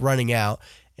comes running out,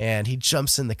 and he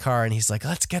jumps in the car, and he's like,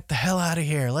 "Let's get the hell out of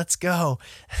here. Let's go."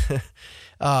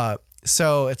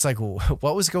 So it's like,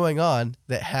 what was going on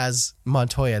that has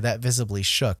Montoya that visibly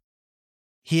shook?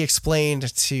 He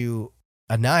explained to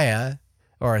Anaya,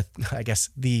 or I guess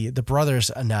the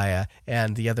brothers Anaya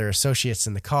and the other associates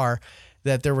in the car,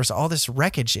 that there was all this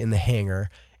wreckage in the hangar,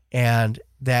 and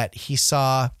that he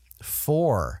saw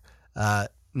four,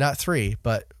 not three,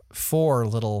 but four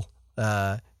little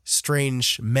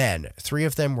strange men. Three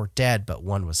of them were dead, but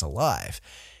one was alive.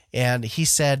 And he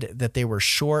said that they were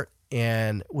short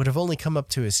and would have only come up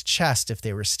to his chest if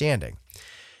they were standing.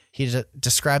 He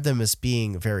described them as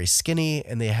being very skinny,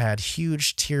 and they had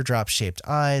huge teardrop-shaped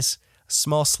eyes, a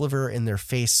small sliver in their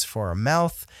face for a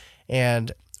mouth,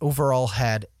 and overall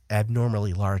had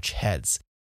abnormally large heads.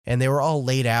 And they were all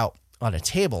laid out on a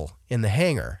table in the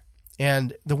hangar.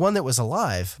 And the one that was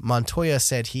alive, Montoya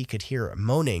said he could hear it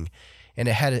moaning, and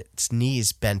it had its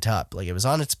knees bent up. Like it was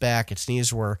on its back, its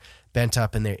knees were bent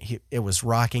up, and it was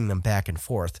rocking them back and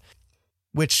forth,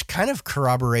 which kind of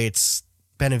corroborates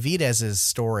Benavidez's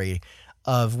story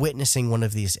of witnessing one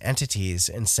of these entities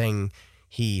and saying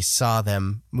he saw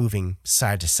them moving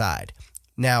side to side.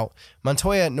 Now,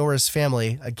 Montoya nor his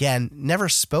family, again, never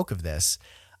spoke of this,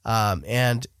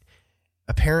 and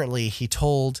apparently he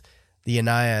told the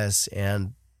Anayas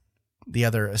and the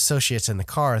other associates in the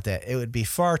car that it would be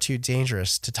far too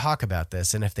dangerous to talk about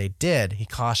this, and if they did, he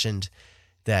cautioned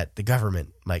that the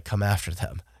government might come after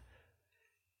them.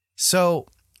 So,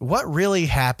 what really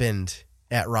happened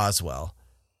at Roswell?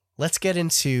 Let's get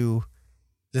into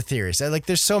the theories.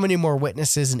 There's so many more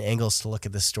witnesses and angles to look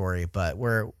at this story, but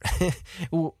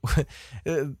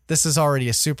this is already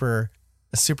a super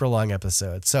long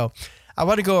episode. So, I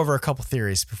want to go over a couple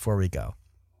theories before we go.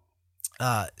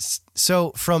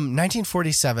 So from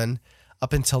 1947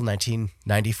 up until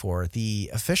 1994,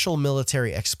 the official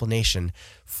military explanation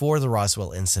for the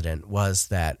Roswell incident was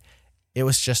that it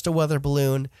was just a weather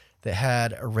balloon that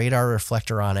had a radar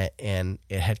reflector on it, and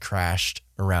it had crashed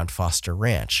around Foster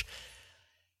Ranch.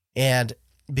 And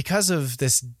because of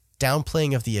this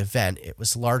downplaying of the event, it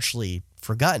was largely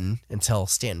forgotten until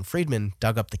Stanton Friedman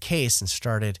dug up the case and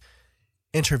started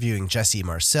interviewing Jesse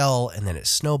Marcel, and then it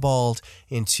snowballed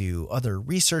into other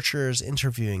researchers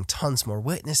interviewing tons more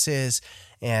witnesses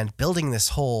and building this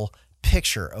whole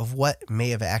picture of what may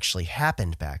have actually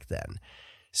happened back then.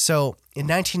 So in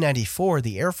 1994,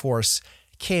 the Air Force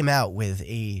came out with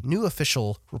a new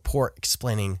official report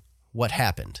explaining what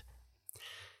happened.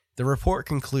 The report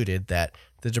concluded that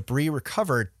the debris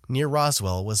recovered near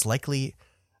Roswell was likely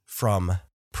from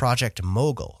Project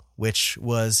Mogul, which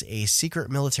was a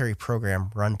secret military program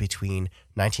run between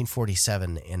 1947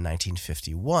 and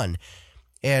 1951.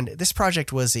 And this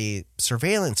project was a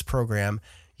surveillance program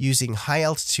using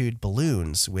high-altitude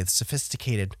balloons with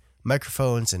sophisticated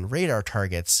microphones and radar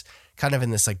targets, kind of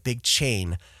in this big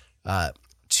chain,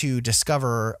 to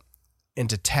discover and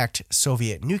detect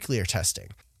Soviet nuclear testing.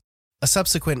 A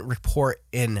subsequent report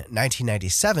in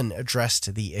 1997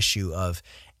 addressed the issue of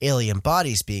alien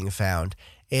bodies being found,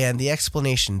 and the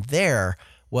explanation there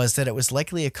was that it was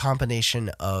likely a combination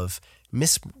of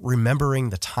misremembering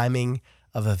the timing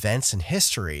of events in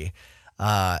history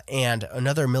and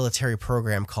another military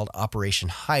program called Operation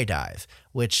High Dive,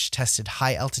 which tested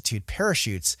high-altitude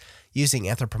parachutes using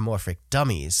anthropomorphic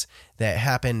dummies that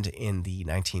happened in the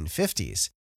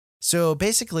 1950s. So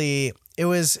basically, it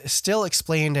was still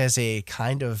explained as a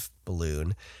kind of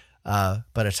balloon,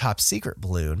 but a top secret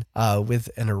balloon with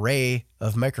an array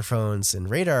of microphones and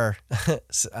radar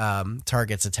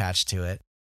targets attached to it.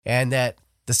 And that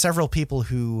the several people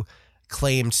who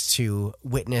claimed to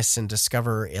witness and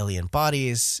discover alien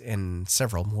bodies, and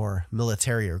several more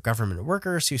military or government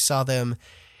workers who saw them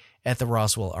at the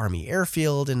Roswell Army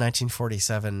Airfield in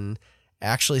 1947,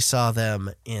 actually saw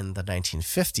them in the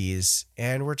 1950s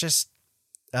and were just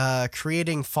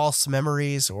creating false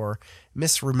memories or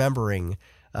misremembering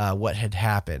what had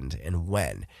happened and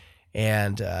when.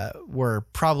 And were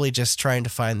probably just trying to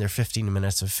find their 15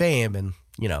 minutes of fame and,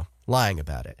 lying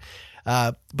about it.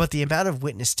 But the amount of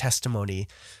witness testimony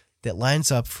that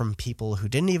lines up from people who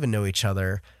didn't even know each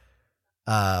other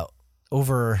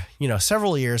over,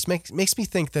 several years makes me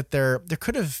think that there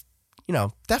could have,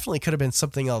 definitely could have been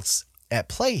something else at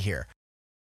play here.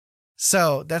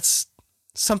 So that's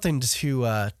something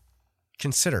to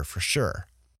consider for sure.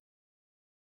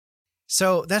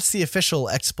 So that's the official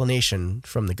explanation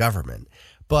from the government.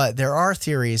 But there are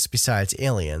theories besides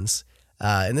aliens,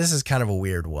 and this is kind of a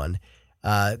weird one.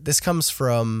 This comes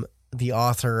from the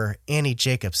author Annie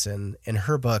Jacobson in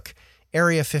her book,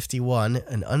 Area 51,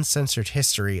 An Uncensored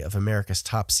History of America's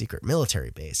Top Secret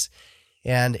Military Base.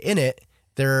 And in it,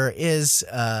 there is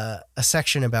a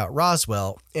section about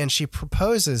Roswell, and she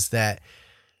proposes that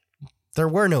there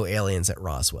were no aliens at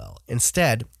Roswell.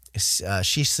 Instead,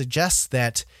 she suggests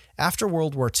that after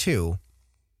World War II,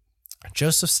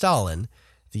 Joseph Stalin,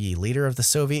 the leader of the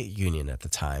Soviet Union at the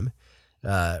time,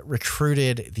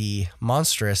 recruited the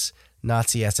monstrous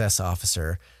Nazi SS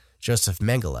officer Joseph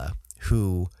Mengele,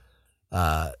 who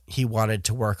he wanted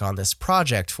to work on this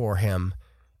project for him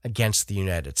against the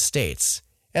United States.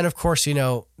 And of course,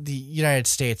 the United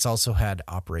States also had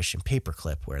Operation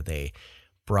Paperclip, where they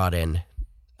brought in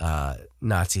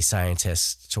Nazi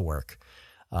scientists to work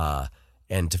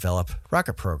and develop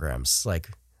rocket programs like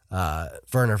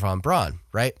Wernher von Braun,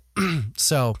 right?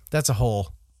 So that's a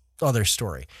whole other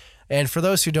story. And for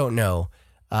those who don't know,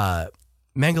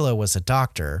 Mengele was a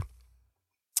doctor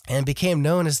and became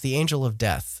known as the Angel of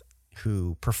Death,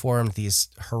 who performed these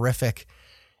horrific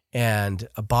and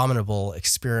abominable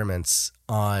experiments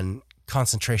on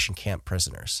concentration camp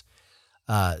prisoners.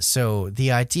 So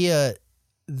the idea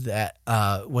that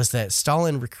was that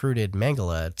Stalin recruited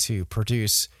Mengele to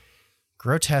produce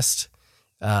grotesque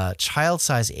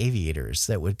child-sized aviators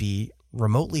that would be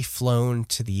remotely flown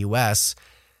to the U.S.,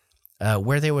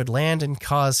 where they would land and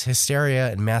cause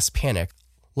hysteria and mass panic,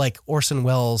 like Orson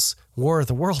Welles' War of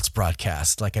the Worlds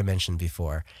broadcast, like I mentioned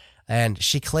before. And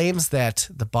she claims that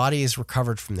the bodies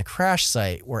recovered from the crash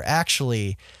site were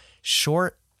actually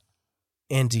short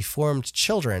and deformed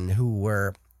children who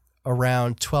were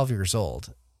around 12 years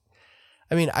old.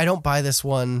 I mean, I don't buy this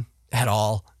one at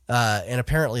all. And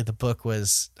apparently the book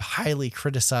was highly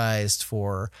criticized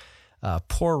for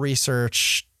poor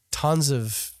research, tons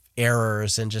of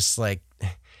errors, and just like,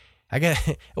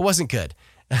 it wasn't good.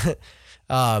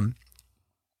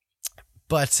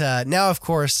 But now, of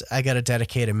course, I got to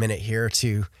dedicate a minute here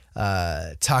to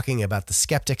talking about the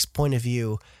skeptic's point of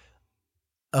view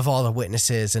of all the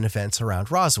witnesses and events around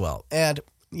Roswell. And,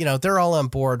 you know, they're all on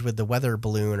board with the weather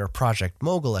balloon or Project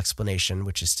Mogul explanation,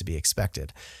 which is to be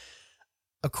expected.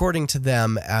 According to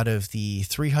them, out of the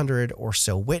 300 or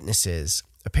so witnesses,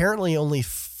 apparently only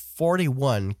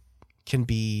 41 can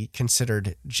be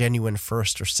considered genuine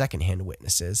first or secondhand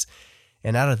witnesses.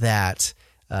 And out of that,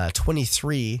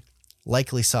 23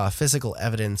 likely saw physical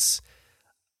evidence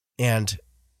and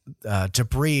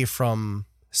debris from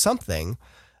something,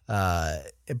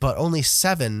 but only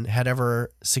 7 had ever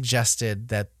suggested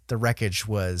that the wreckage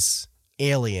was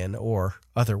alien or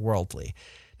otherworldly.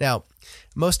 Now,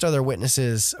 most other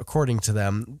witnesses, according to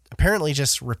them, apparently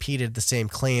just repeated the same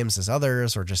claims as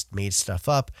others or just made stuff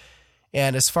up.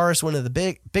 And as far as one of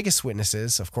the biggest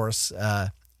witnesses, of course,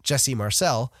 Jesse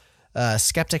Marcel,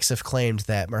 skeptics have claimed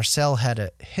that Marcel had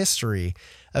a history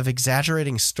of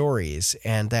exaggerating stories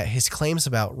and that his claims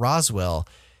about Roswell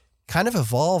kind of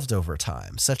evolved over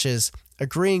time, such as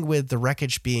agreeing with the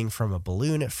wreckage being from a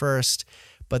balloon at first,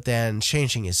 but then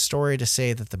changing his story to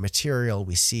say that the material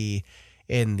we see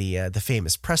in the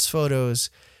famous press photos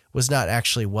was not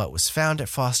actually what was found at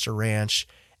Foster Ranch.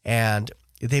 And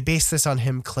they base this on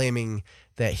him claiming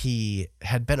that he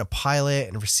had been a pilot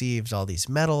and received all these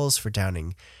medals for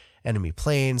downing enemy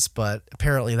planes, but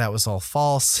apparently that was all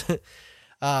false.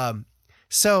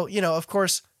 So, you know, of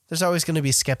course, there's always going to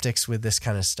be skeptics with this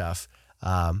kind of stuff.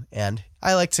 And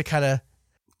I like to kind of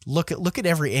look at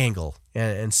every angle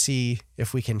and see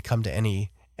if we can come to any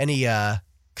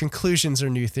conclusions or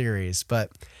new theories.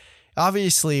 But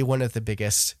obviously one of the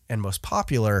biggest and most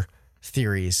popular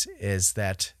theories is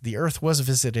that the Earth was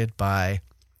visited by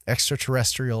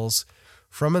extraterrestrials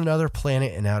from another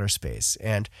planet in outer space.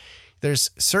 And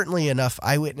there's certainly enough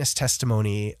eyewitness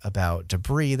testimony about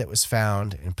debris that was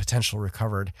found and potential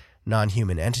recovered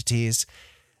non-human entities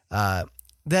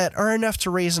that are enough to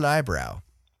raise an eyebrow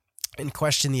and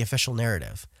question the official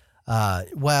narrative.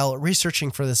 While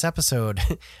researching for this episode,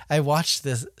 I watched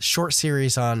this short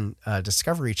series on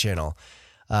Discovery Channel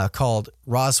called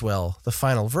Roswell, The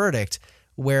Final Verdict,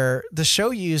 where the show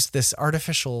used this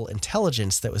artificial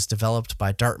intelligence that was developed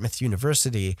by Dartmouth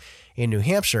University in New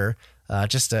Hampshire,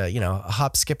 just a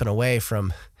hop skipping away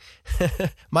from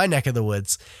my neck of the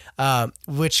woods,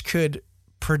 which could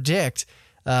predict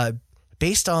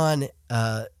based on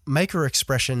micro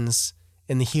expressions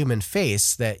in the human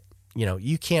face that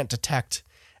you can't detect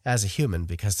as a human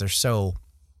because they're so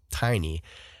tiny,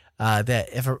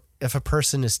 that if a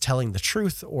person is telling the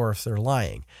truth or if they're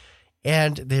lying.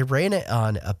 And they ran it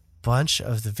on a bunch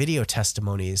of the video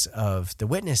testimonies of the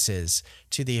witnesses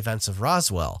to the events of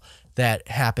Roswell that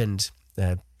happened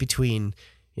between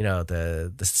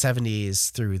the 70s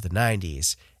through the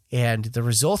 90s. And the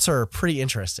results are pretty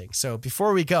interesting. So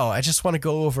before we go, I just want to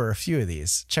go over a few of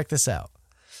these. Check this out.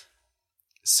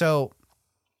 So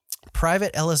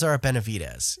Private Elazar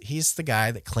Benavidez, he's the guy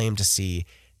that claimed to see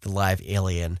the live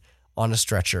alien on a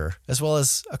stretcher, as well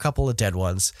as a couple of dead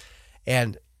ones.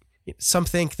 And some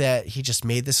think that he just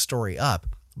made this story up,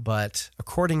 but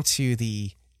according to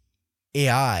the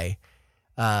AI,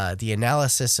 the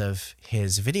analysis of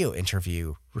his video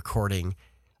interview recording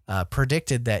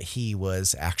predicted that he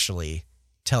was actually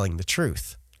telling the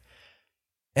truth.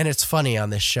 And it's funny on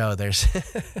this show. There's,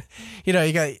 you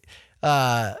got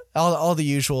all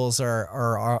the usuals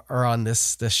are on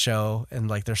this show, and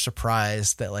like they're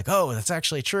surprised that like, oh, that's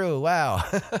actually true. Wow.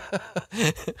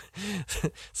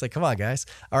 It's like, come on, guys.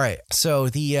 All right. So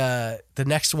the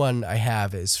next one I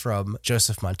have is from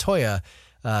Joseph Montoya,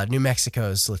 New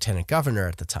Mexico's lieutenant governor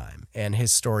at the time. And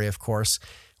his story, of course,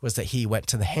 was that he went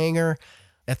to the hangar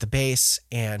at the base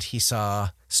and he saw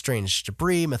strange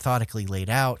debris methodically laid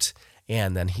out.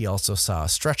 And then he also saw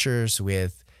stretchers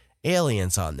with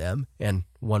aliens on them, and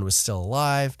one was still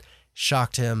alive,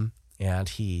 shocked him, and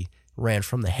he ran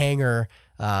from the hangar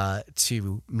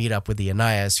to meet up with the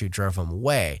Anayas, who drove him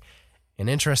away. And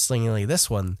interestingly, this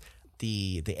one,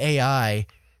 the AI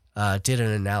did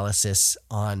an analysis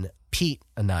on Pete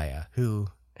Anaya, who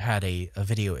had a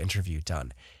video interview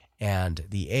done. And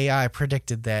the AI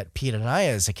predicted that Pete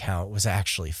Anaya's account was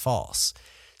actually false.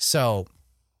 So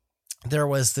there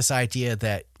was this idea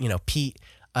that, Pete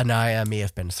Anaya may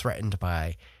have been threatened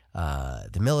by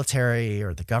the military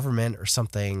or the government or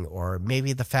something, or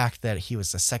maybe the fact that he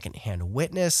was a secondhand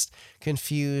witness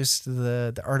confused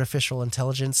the artificial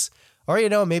intelligence, or,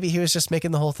 maybe he was just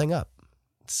making the whole thing up.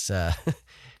 It's, I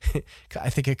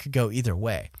think it could go either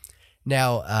way.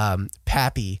 Now,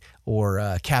 Pappy,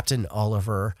 or Captain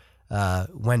Oliver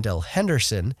Wendell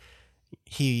Henderson,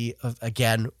 he,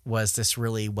 again, was this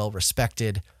really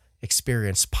well-respected,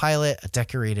 experienced pilot, a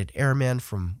decorated airman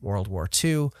from World War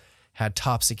II, had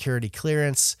top security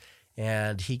clearance,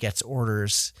 and he gets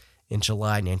orders in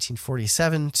July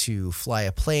 1947 to fly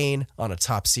a plane on a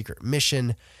top secret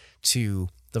mission to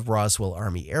the Roswell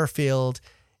Army Airfield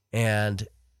and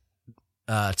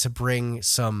to bring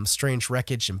some strange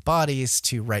wreckage and bodies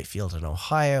to Wright Field in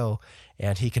Ohio.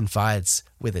 And he confides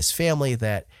with his family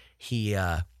that he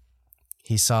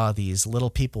saw these little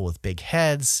people with big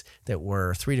heads that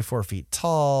were 3 to 4 feet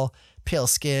tall, pale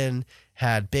skin,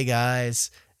 had big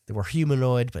eyes. They were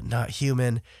humanoid, but not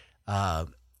human.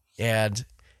 And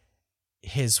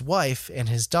his wife and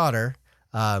his daughter,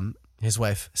 his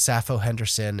wife, Sappho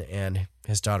Henderson, and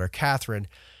his daughter, Catherine,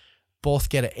 both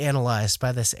get analyzed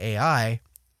by this AI.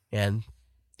 And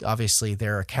obviously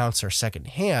their accounts are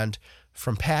secondhand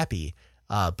from Pappy.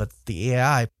 But the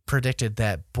AI predicted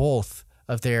that both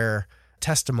of their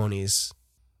testimonies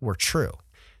were true.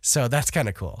 So that's kind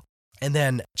of cool. And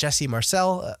then Jesse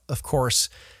Marcel, of course,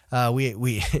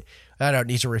 we I don't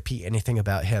need to repeat anything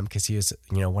about him because he was,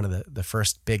 one of the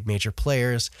first big major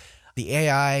players. The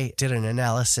AI did an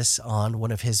analysis on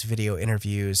one of his video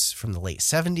interviews from the late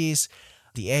 70s.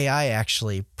 The AI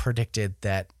actually predicted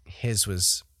that his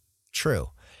was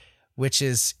true, which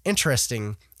is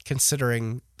interesting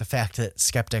considering the fact that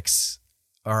skeptics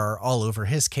are all over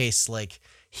his case. Like,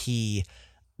 he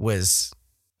was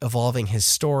evolving his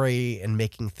story and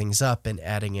making things up and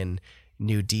adding in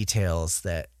new details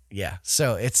that,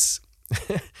 so it's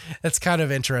kind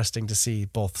of interesting to see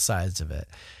both sides of it.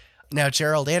 Now,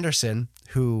 Gerald Anderson,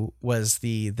 who was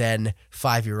the then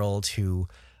 5-year-old who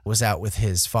was out with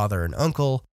his father and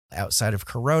uncle outside of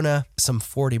Corona, some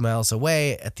 40 miles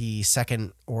away at the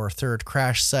second or third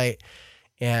crash site.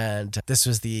 And this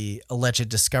was the alleged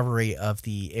discovery of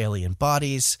the alien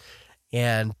bodies.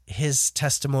 And his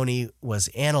testimony was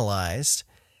analyzed,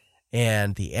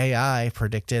 and the AI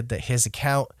predicted that his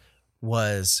account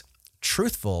was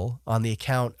truthful on the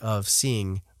account of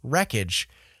seeing wreckage,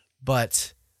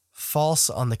 but false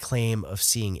on the claim of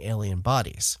seeing alien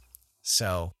bodies.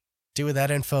 So do with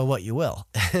that info what you will.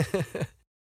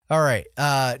 All right.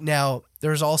 Now,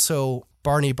 there's also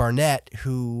Barney Barnett,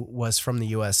 who was from the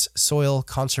U.S. Soil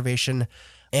Conservation,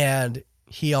 and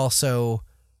he also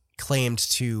claimed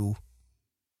to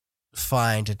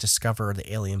find and discover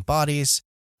the alien bodies.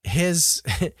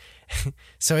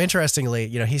 So interestingly,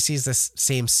 he sees this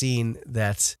same scene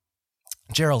that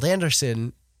Gerald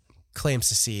Anderson claims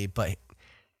to see, but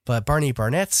Barney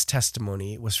Barnett's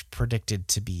testimony was predicted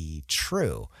to be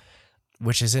true,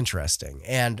 which is interesting.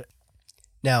 And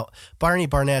now Barney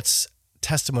Barnett's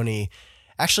testimony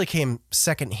actually came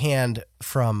secondhand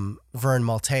from Vern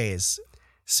Maltese.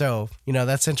 So,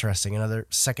 that's interesting. Another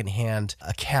secondhand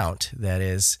account that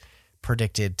is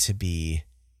predicted to be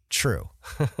true.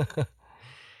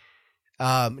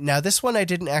 Now, this one I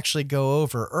didn't actually go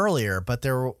over earlier, but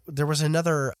there was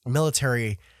another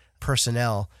military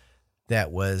personnel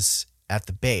that was at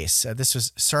the base. This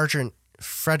was Sergeant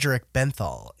Frederick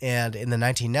Benthal, and in the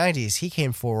 1990s, he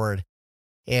came forward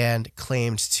and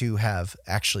claimed to have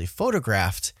actually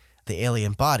photographed the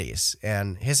alien bodies,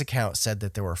 and his account said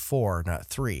that there were 4, not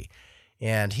 3.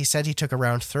 And he said he took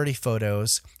around 30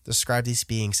 photos, described these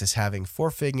beings as having 4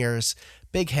 fingers,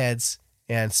 big heads,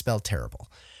 and smelled terrible.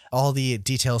 All the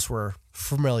details we're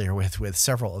familiar with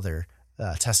several other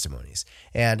testimonies.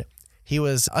 And he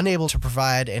was unable to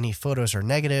provide any photos or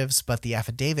negatives, but the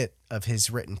affidavit of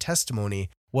his written testimony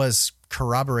was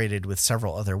corroborated with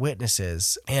several other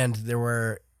witnesses, and there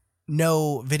were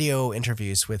no video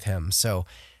interviews with him. So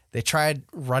they tried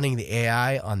running the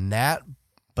AI on that,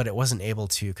 but it wasn't able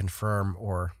to confirm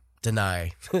or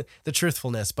deny the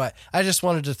truthfulness. But I just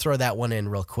wanted to throw that one in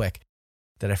real quick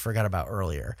that I forgot about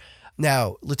earlier.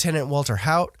 Now, Lieutenant Walter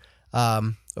Haut,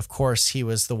 Of course, he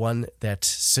was the one that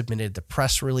submitted the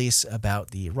press release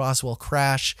about the Roswell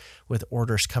crash with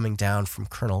orders coming down from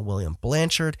Colonel William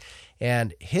Blanchard.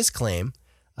 And his claim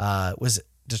was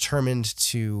determined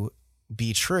to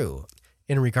be true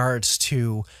in regards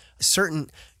to certain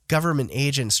government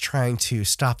agents trying to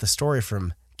stop the story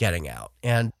from getting out.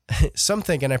 And some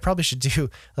think, and I probably should do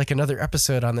like another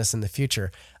episode on this in the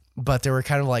future, but there were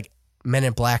kind of like Men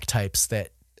in Black types that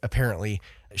apparently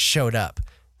showed up.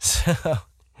 So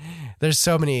there's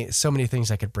so many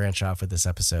things I could branch off with this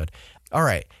episode. All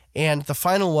right. And the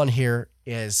final one here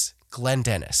is Glenn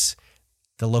Dennis,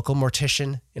 the local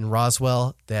mortician in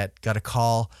Roswell that got a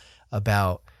call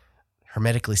about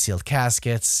hermetically sealed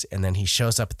caskets. And then he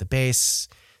shows up at the base,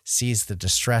 sees the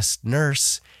distressed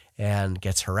nurse, and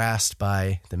gets harassed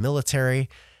by the military.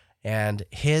 And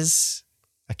his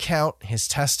account, his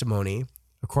testimony,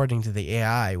 according to the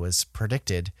AI, was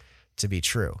predicted to be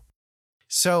true.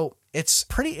 So it's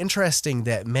pretty interesting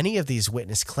that many of these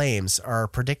witness claims are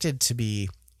predicted to be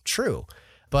true,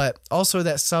 but also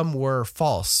that some were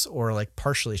false or like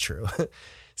partially true.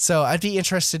 So I'd be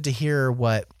interested to hear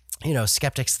what,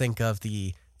 skeptics think of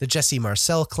the Jesse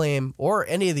Marcel claim or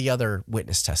any of the other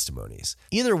witness testimonies.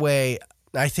 Either way,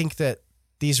 I think that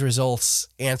these results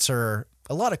answer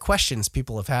a lot of questions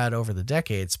people have had over the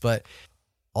decades, but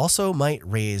also might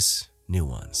raise new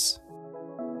ones.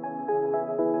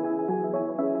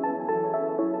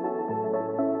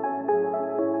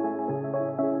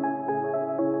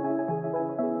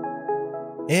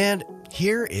 And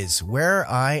here is where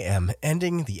I am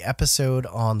ending the episode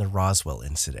on the Roswell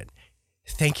incident.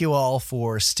 Thank you all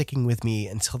for sticking with me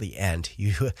until the end.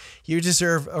 You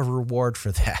deserve a reward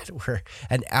for that. We're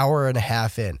an hour and a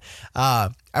half in.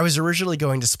 I was originally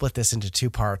going to split this into 2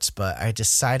 parts, but I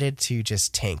decided to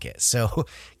just tank it. So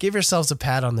give yourselves a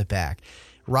pat on the back.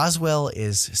 Roswell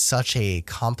is such a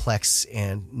complex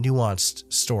and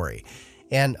nuanced story,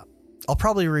 and I'll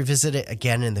probably revisit it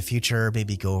again in the future,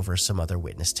 maybe go over some other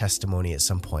witness testimony at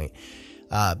some point.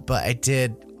 But I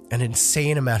did an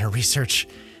insane amount of research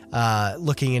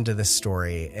looking into this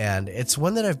story, and it's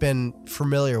one that I've been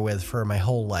familiar with for my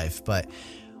whole life, but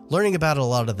learning about a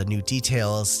lot of the new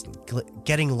details,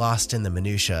 getting lost in the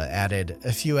minutia added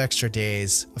a few extra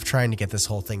days of trying to get this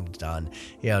whole thing done.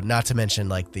 Not to mention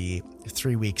like the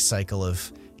 3-week cycle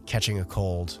of catching a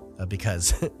cold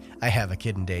because I have a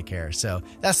kid in daycare. So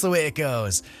that's the way it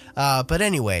goes. But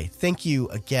anyway, thank you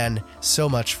again so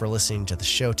much for listening to the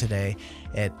show today.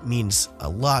 It means a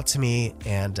lot to me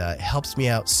and helps me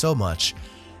out so much.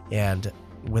 And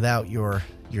without your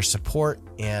support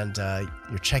and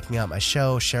your checking out my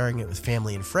show, sharing it with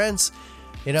family and friends,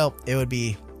 it would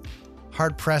be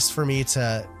hard pressed for me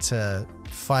to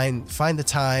find the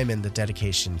time and the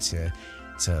dedication to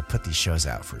put these shows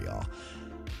out for y'all.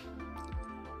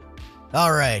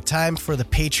 All right, time for the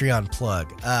Patreon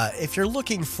plug. If you're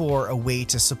looking for a way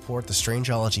to support the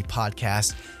Strangeology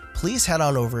podcast, please head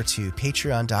on over to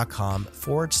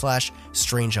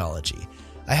patreon.com/Strangeology.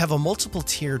 I have a multiple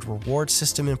tiered reward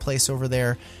system in place over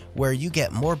there where you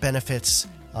get more benefits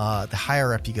the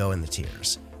higher up you go in the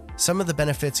tiers. Some of the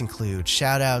benefits include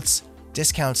shout outs,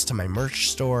 discounts to my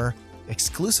merch store,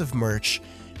 exclusive merch,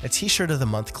 a t-shirt of the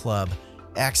month club,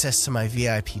 access to my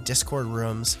VIP Discord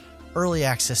rooms, early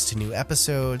access to new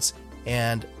episodes,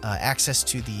 and access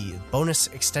to the bonus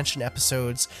extension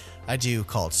episodes I do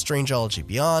called Strangeology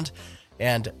Beyond.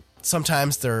 And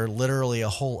sometimes they're literally a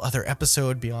whole other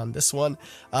episode beyond this one,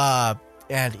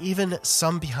 and even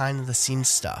some behind the scenes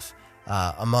stuff,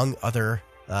 among other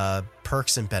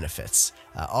perks and benefits.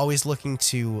 Always looking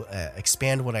to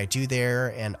expand what I do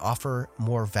there and offer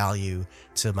more value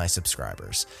to my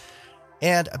subscribers.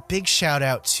 And a big shout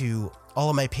out to all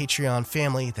of my Patreon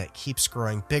family that keeps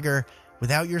growing bigger.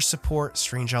 Without your support,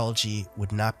 Strangeology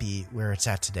would not be where it's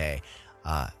at today.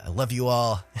 I love you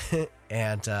all,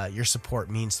 and your support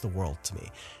means the world to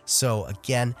me. So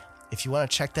again, if you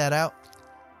want to check that out,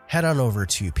 head on over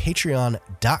to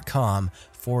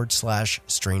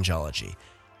patreon.com/Strangeology.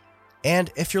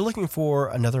 And if you're looking for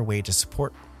another way to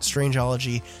support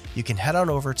Strangeology, you can head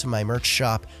on over to my merch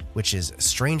shop, which is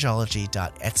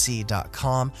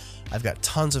strangeology.etsy.com. I've got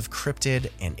tons of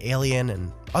cryptid and alien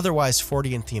and otherwise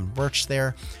Fortean themed merch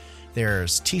there.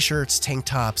 There's t-shirts, tank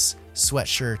tops,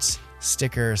 sweatshirts,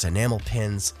 stickers, enamel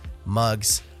pins,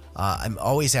 mugs. I'm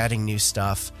always adding new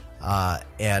stuff,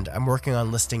 and I'm working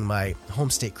on listing my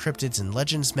home state cryptids and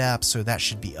legends map, so that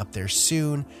should be up there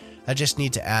soon. I just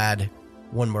need to add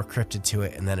one more cryptid to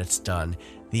it, and then it's done.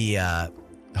 The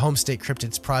Home State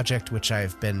Cryptids project, which I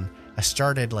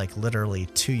started like literally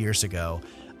 2 years ago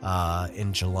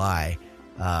in July,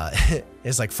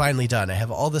 is like finally done. I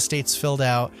have all the states filled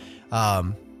out.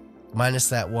 Minus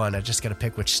that one, I just got to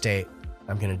pick which state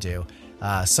I'm going to do.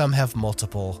 Some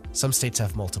states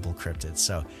have multiple cryptids,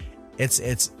 so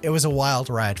it was a wild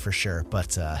ride for sure,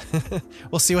 but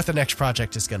we'll see what the next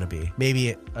project is going to be.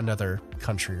 Maybe another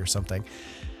country or something.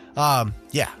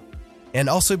 Yeah. And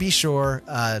also be sure,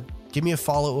 give me a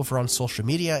follow over on social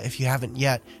media if you haven't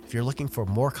yet. If you're looking for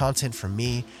more content from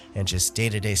me and just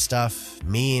day-to-day stuff,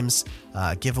 memes,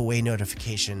 giveaway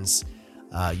notifications,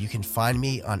 you can find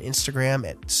me on Instagram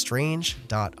at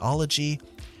strange.ology,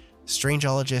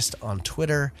 Strangeologist on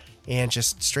Twitter, and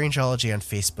just Strangeology on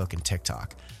Facebook and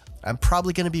TikTok. I'm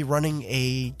probably going to be running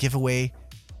a giveaway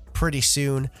pretty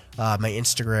soon. My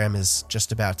Instagram is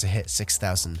just about to hit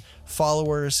 6,000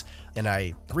 followers, and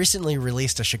I recently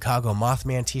released a Chicago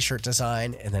Mothman t-shirt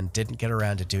design and then didn't get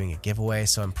around to doing a giveaway,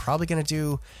 so I'm probably going to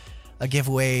do a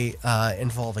giveaway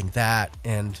involving that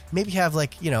and maybe have a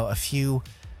few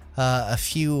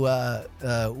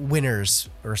winners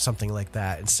or something like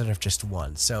that instead of just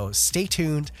one. So stay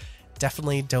tuned.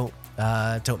 Definitely don't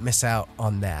miss out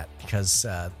on that because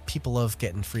people love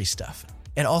getting free stuff.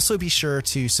 And also be sure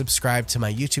to subscribe to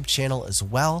my YouTube channel as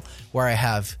well, where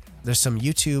there's some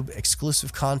YouTube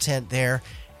exclusive content there,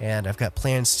 and I've got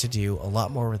plans to do a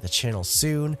lot more with the channel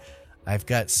soon. I've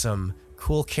got some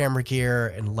cool camera gear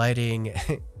and lighting,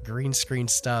 green screen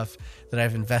stuff that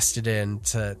I've invested in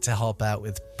to help out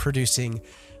with producing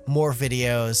more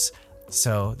videos.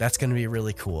 So that's going to be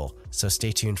really cool. So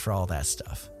stay tuned for all that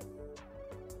stuff.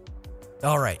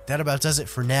 All right, that about does it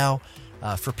for now.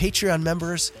 For Patreon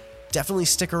members, definitely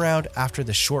stick around after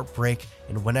the short break.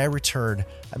 And when I return,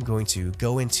 I'm going to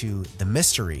go into the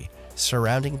mystery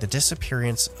surrounding the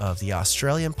disappearance of the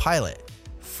Australian pilot,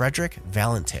 Frederick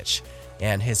Valentich,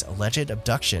 and his alleged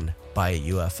abduction by a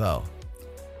UFO.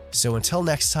 So until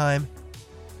next time,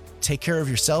 take care of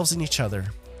yourselves and each other.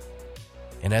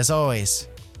 And as always,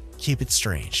 keep it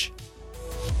strange.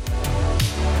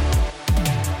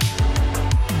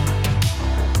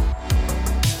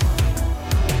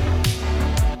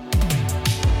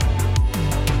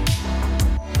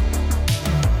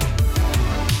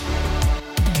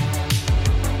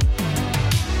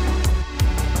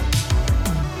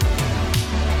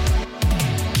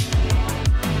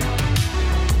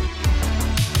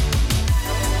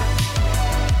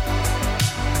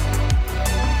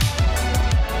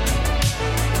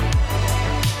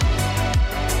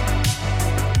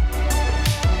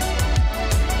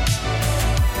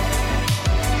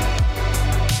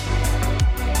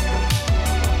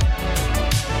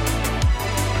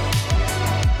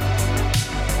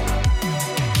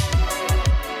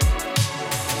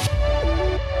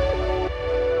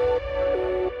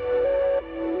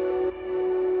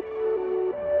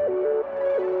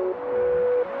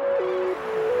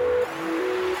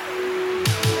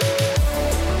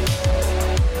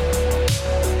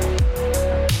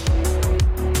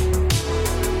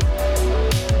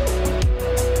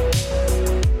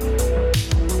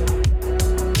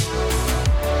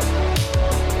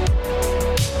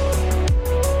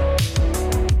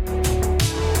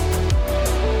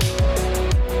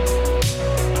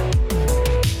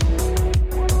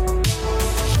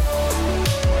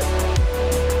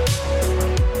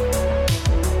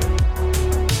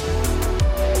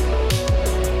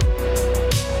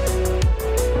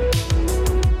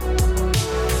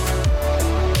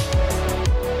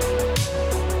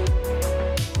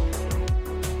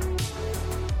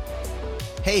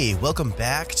 Hey, welcome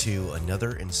back to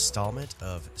another installment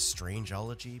of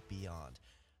Strangeology Beyond.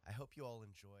 I hope you all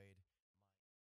enjoyed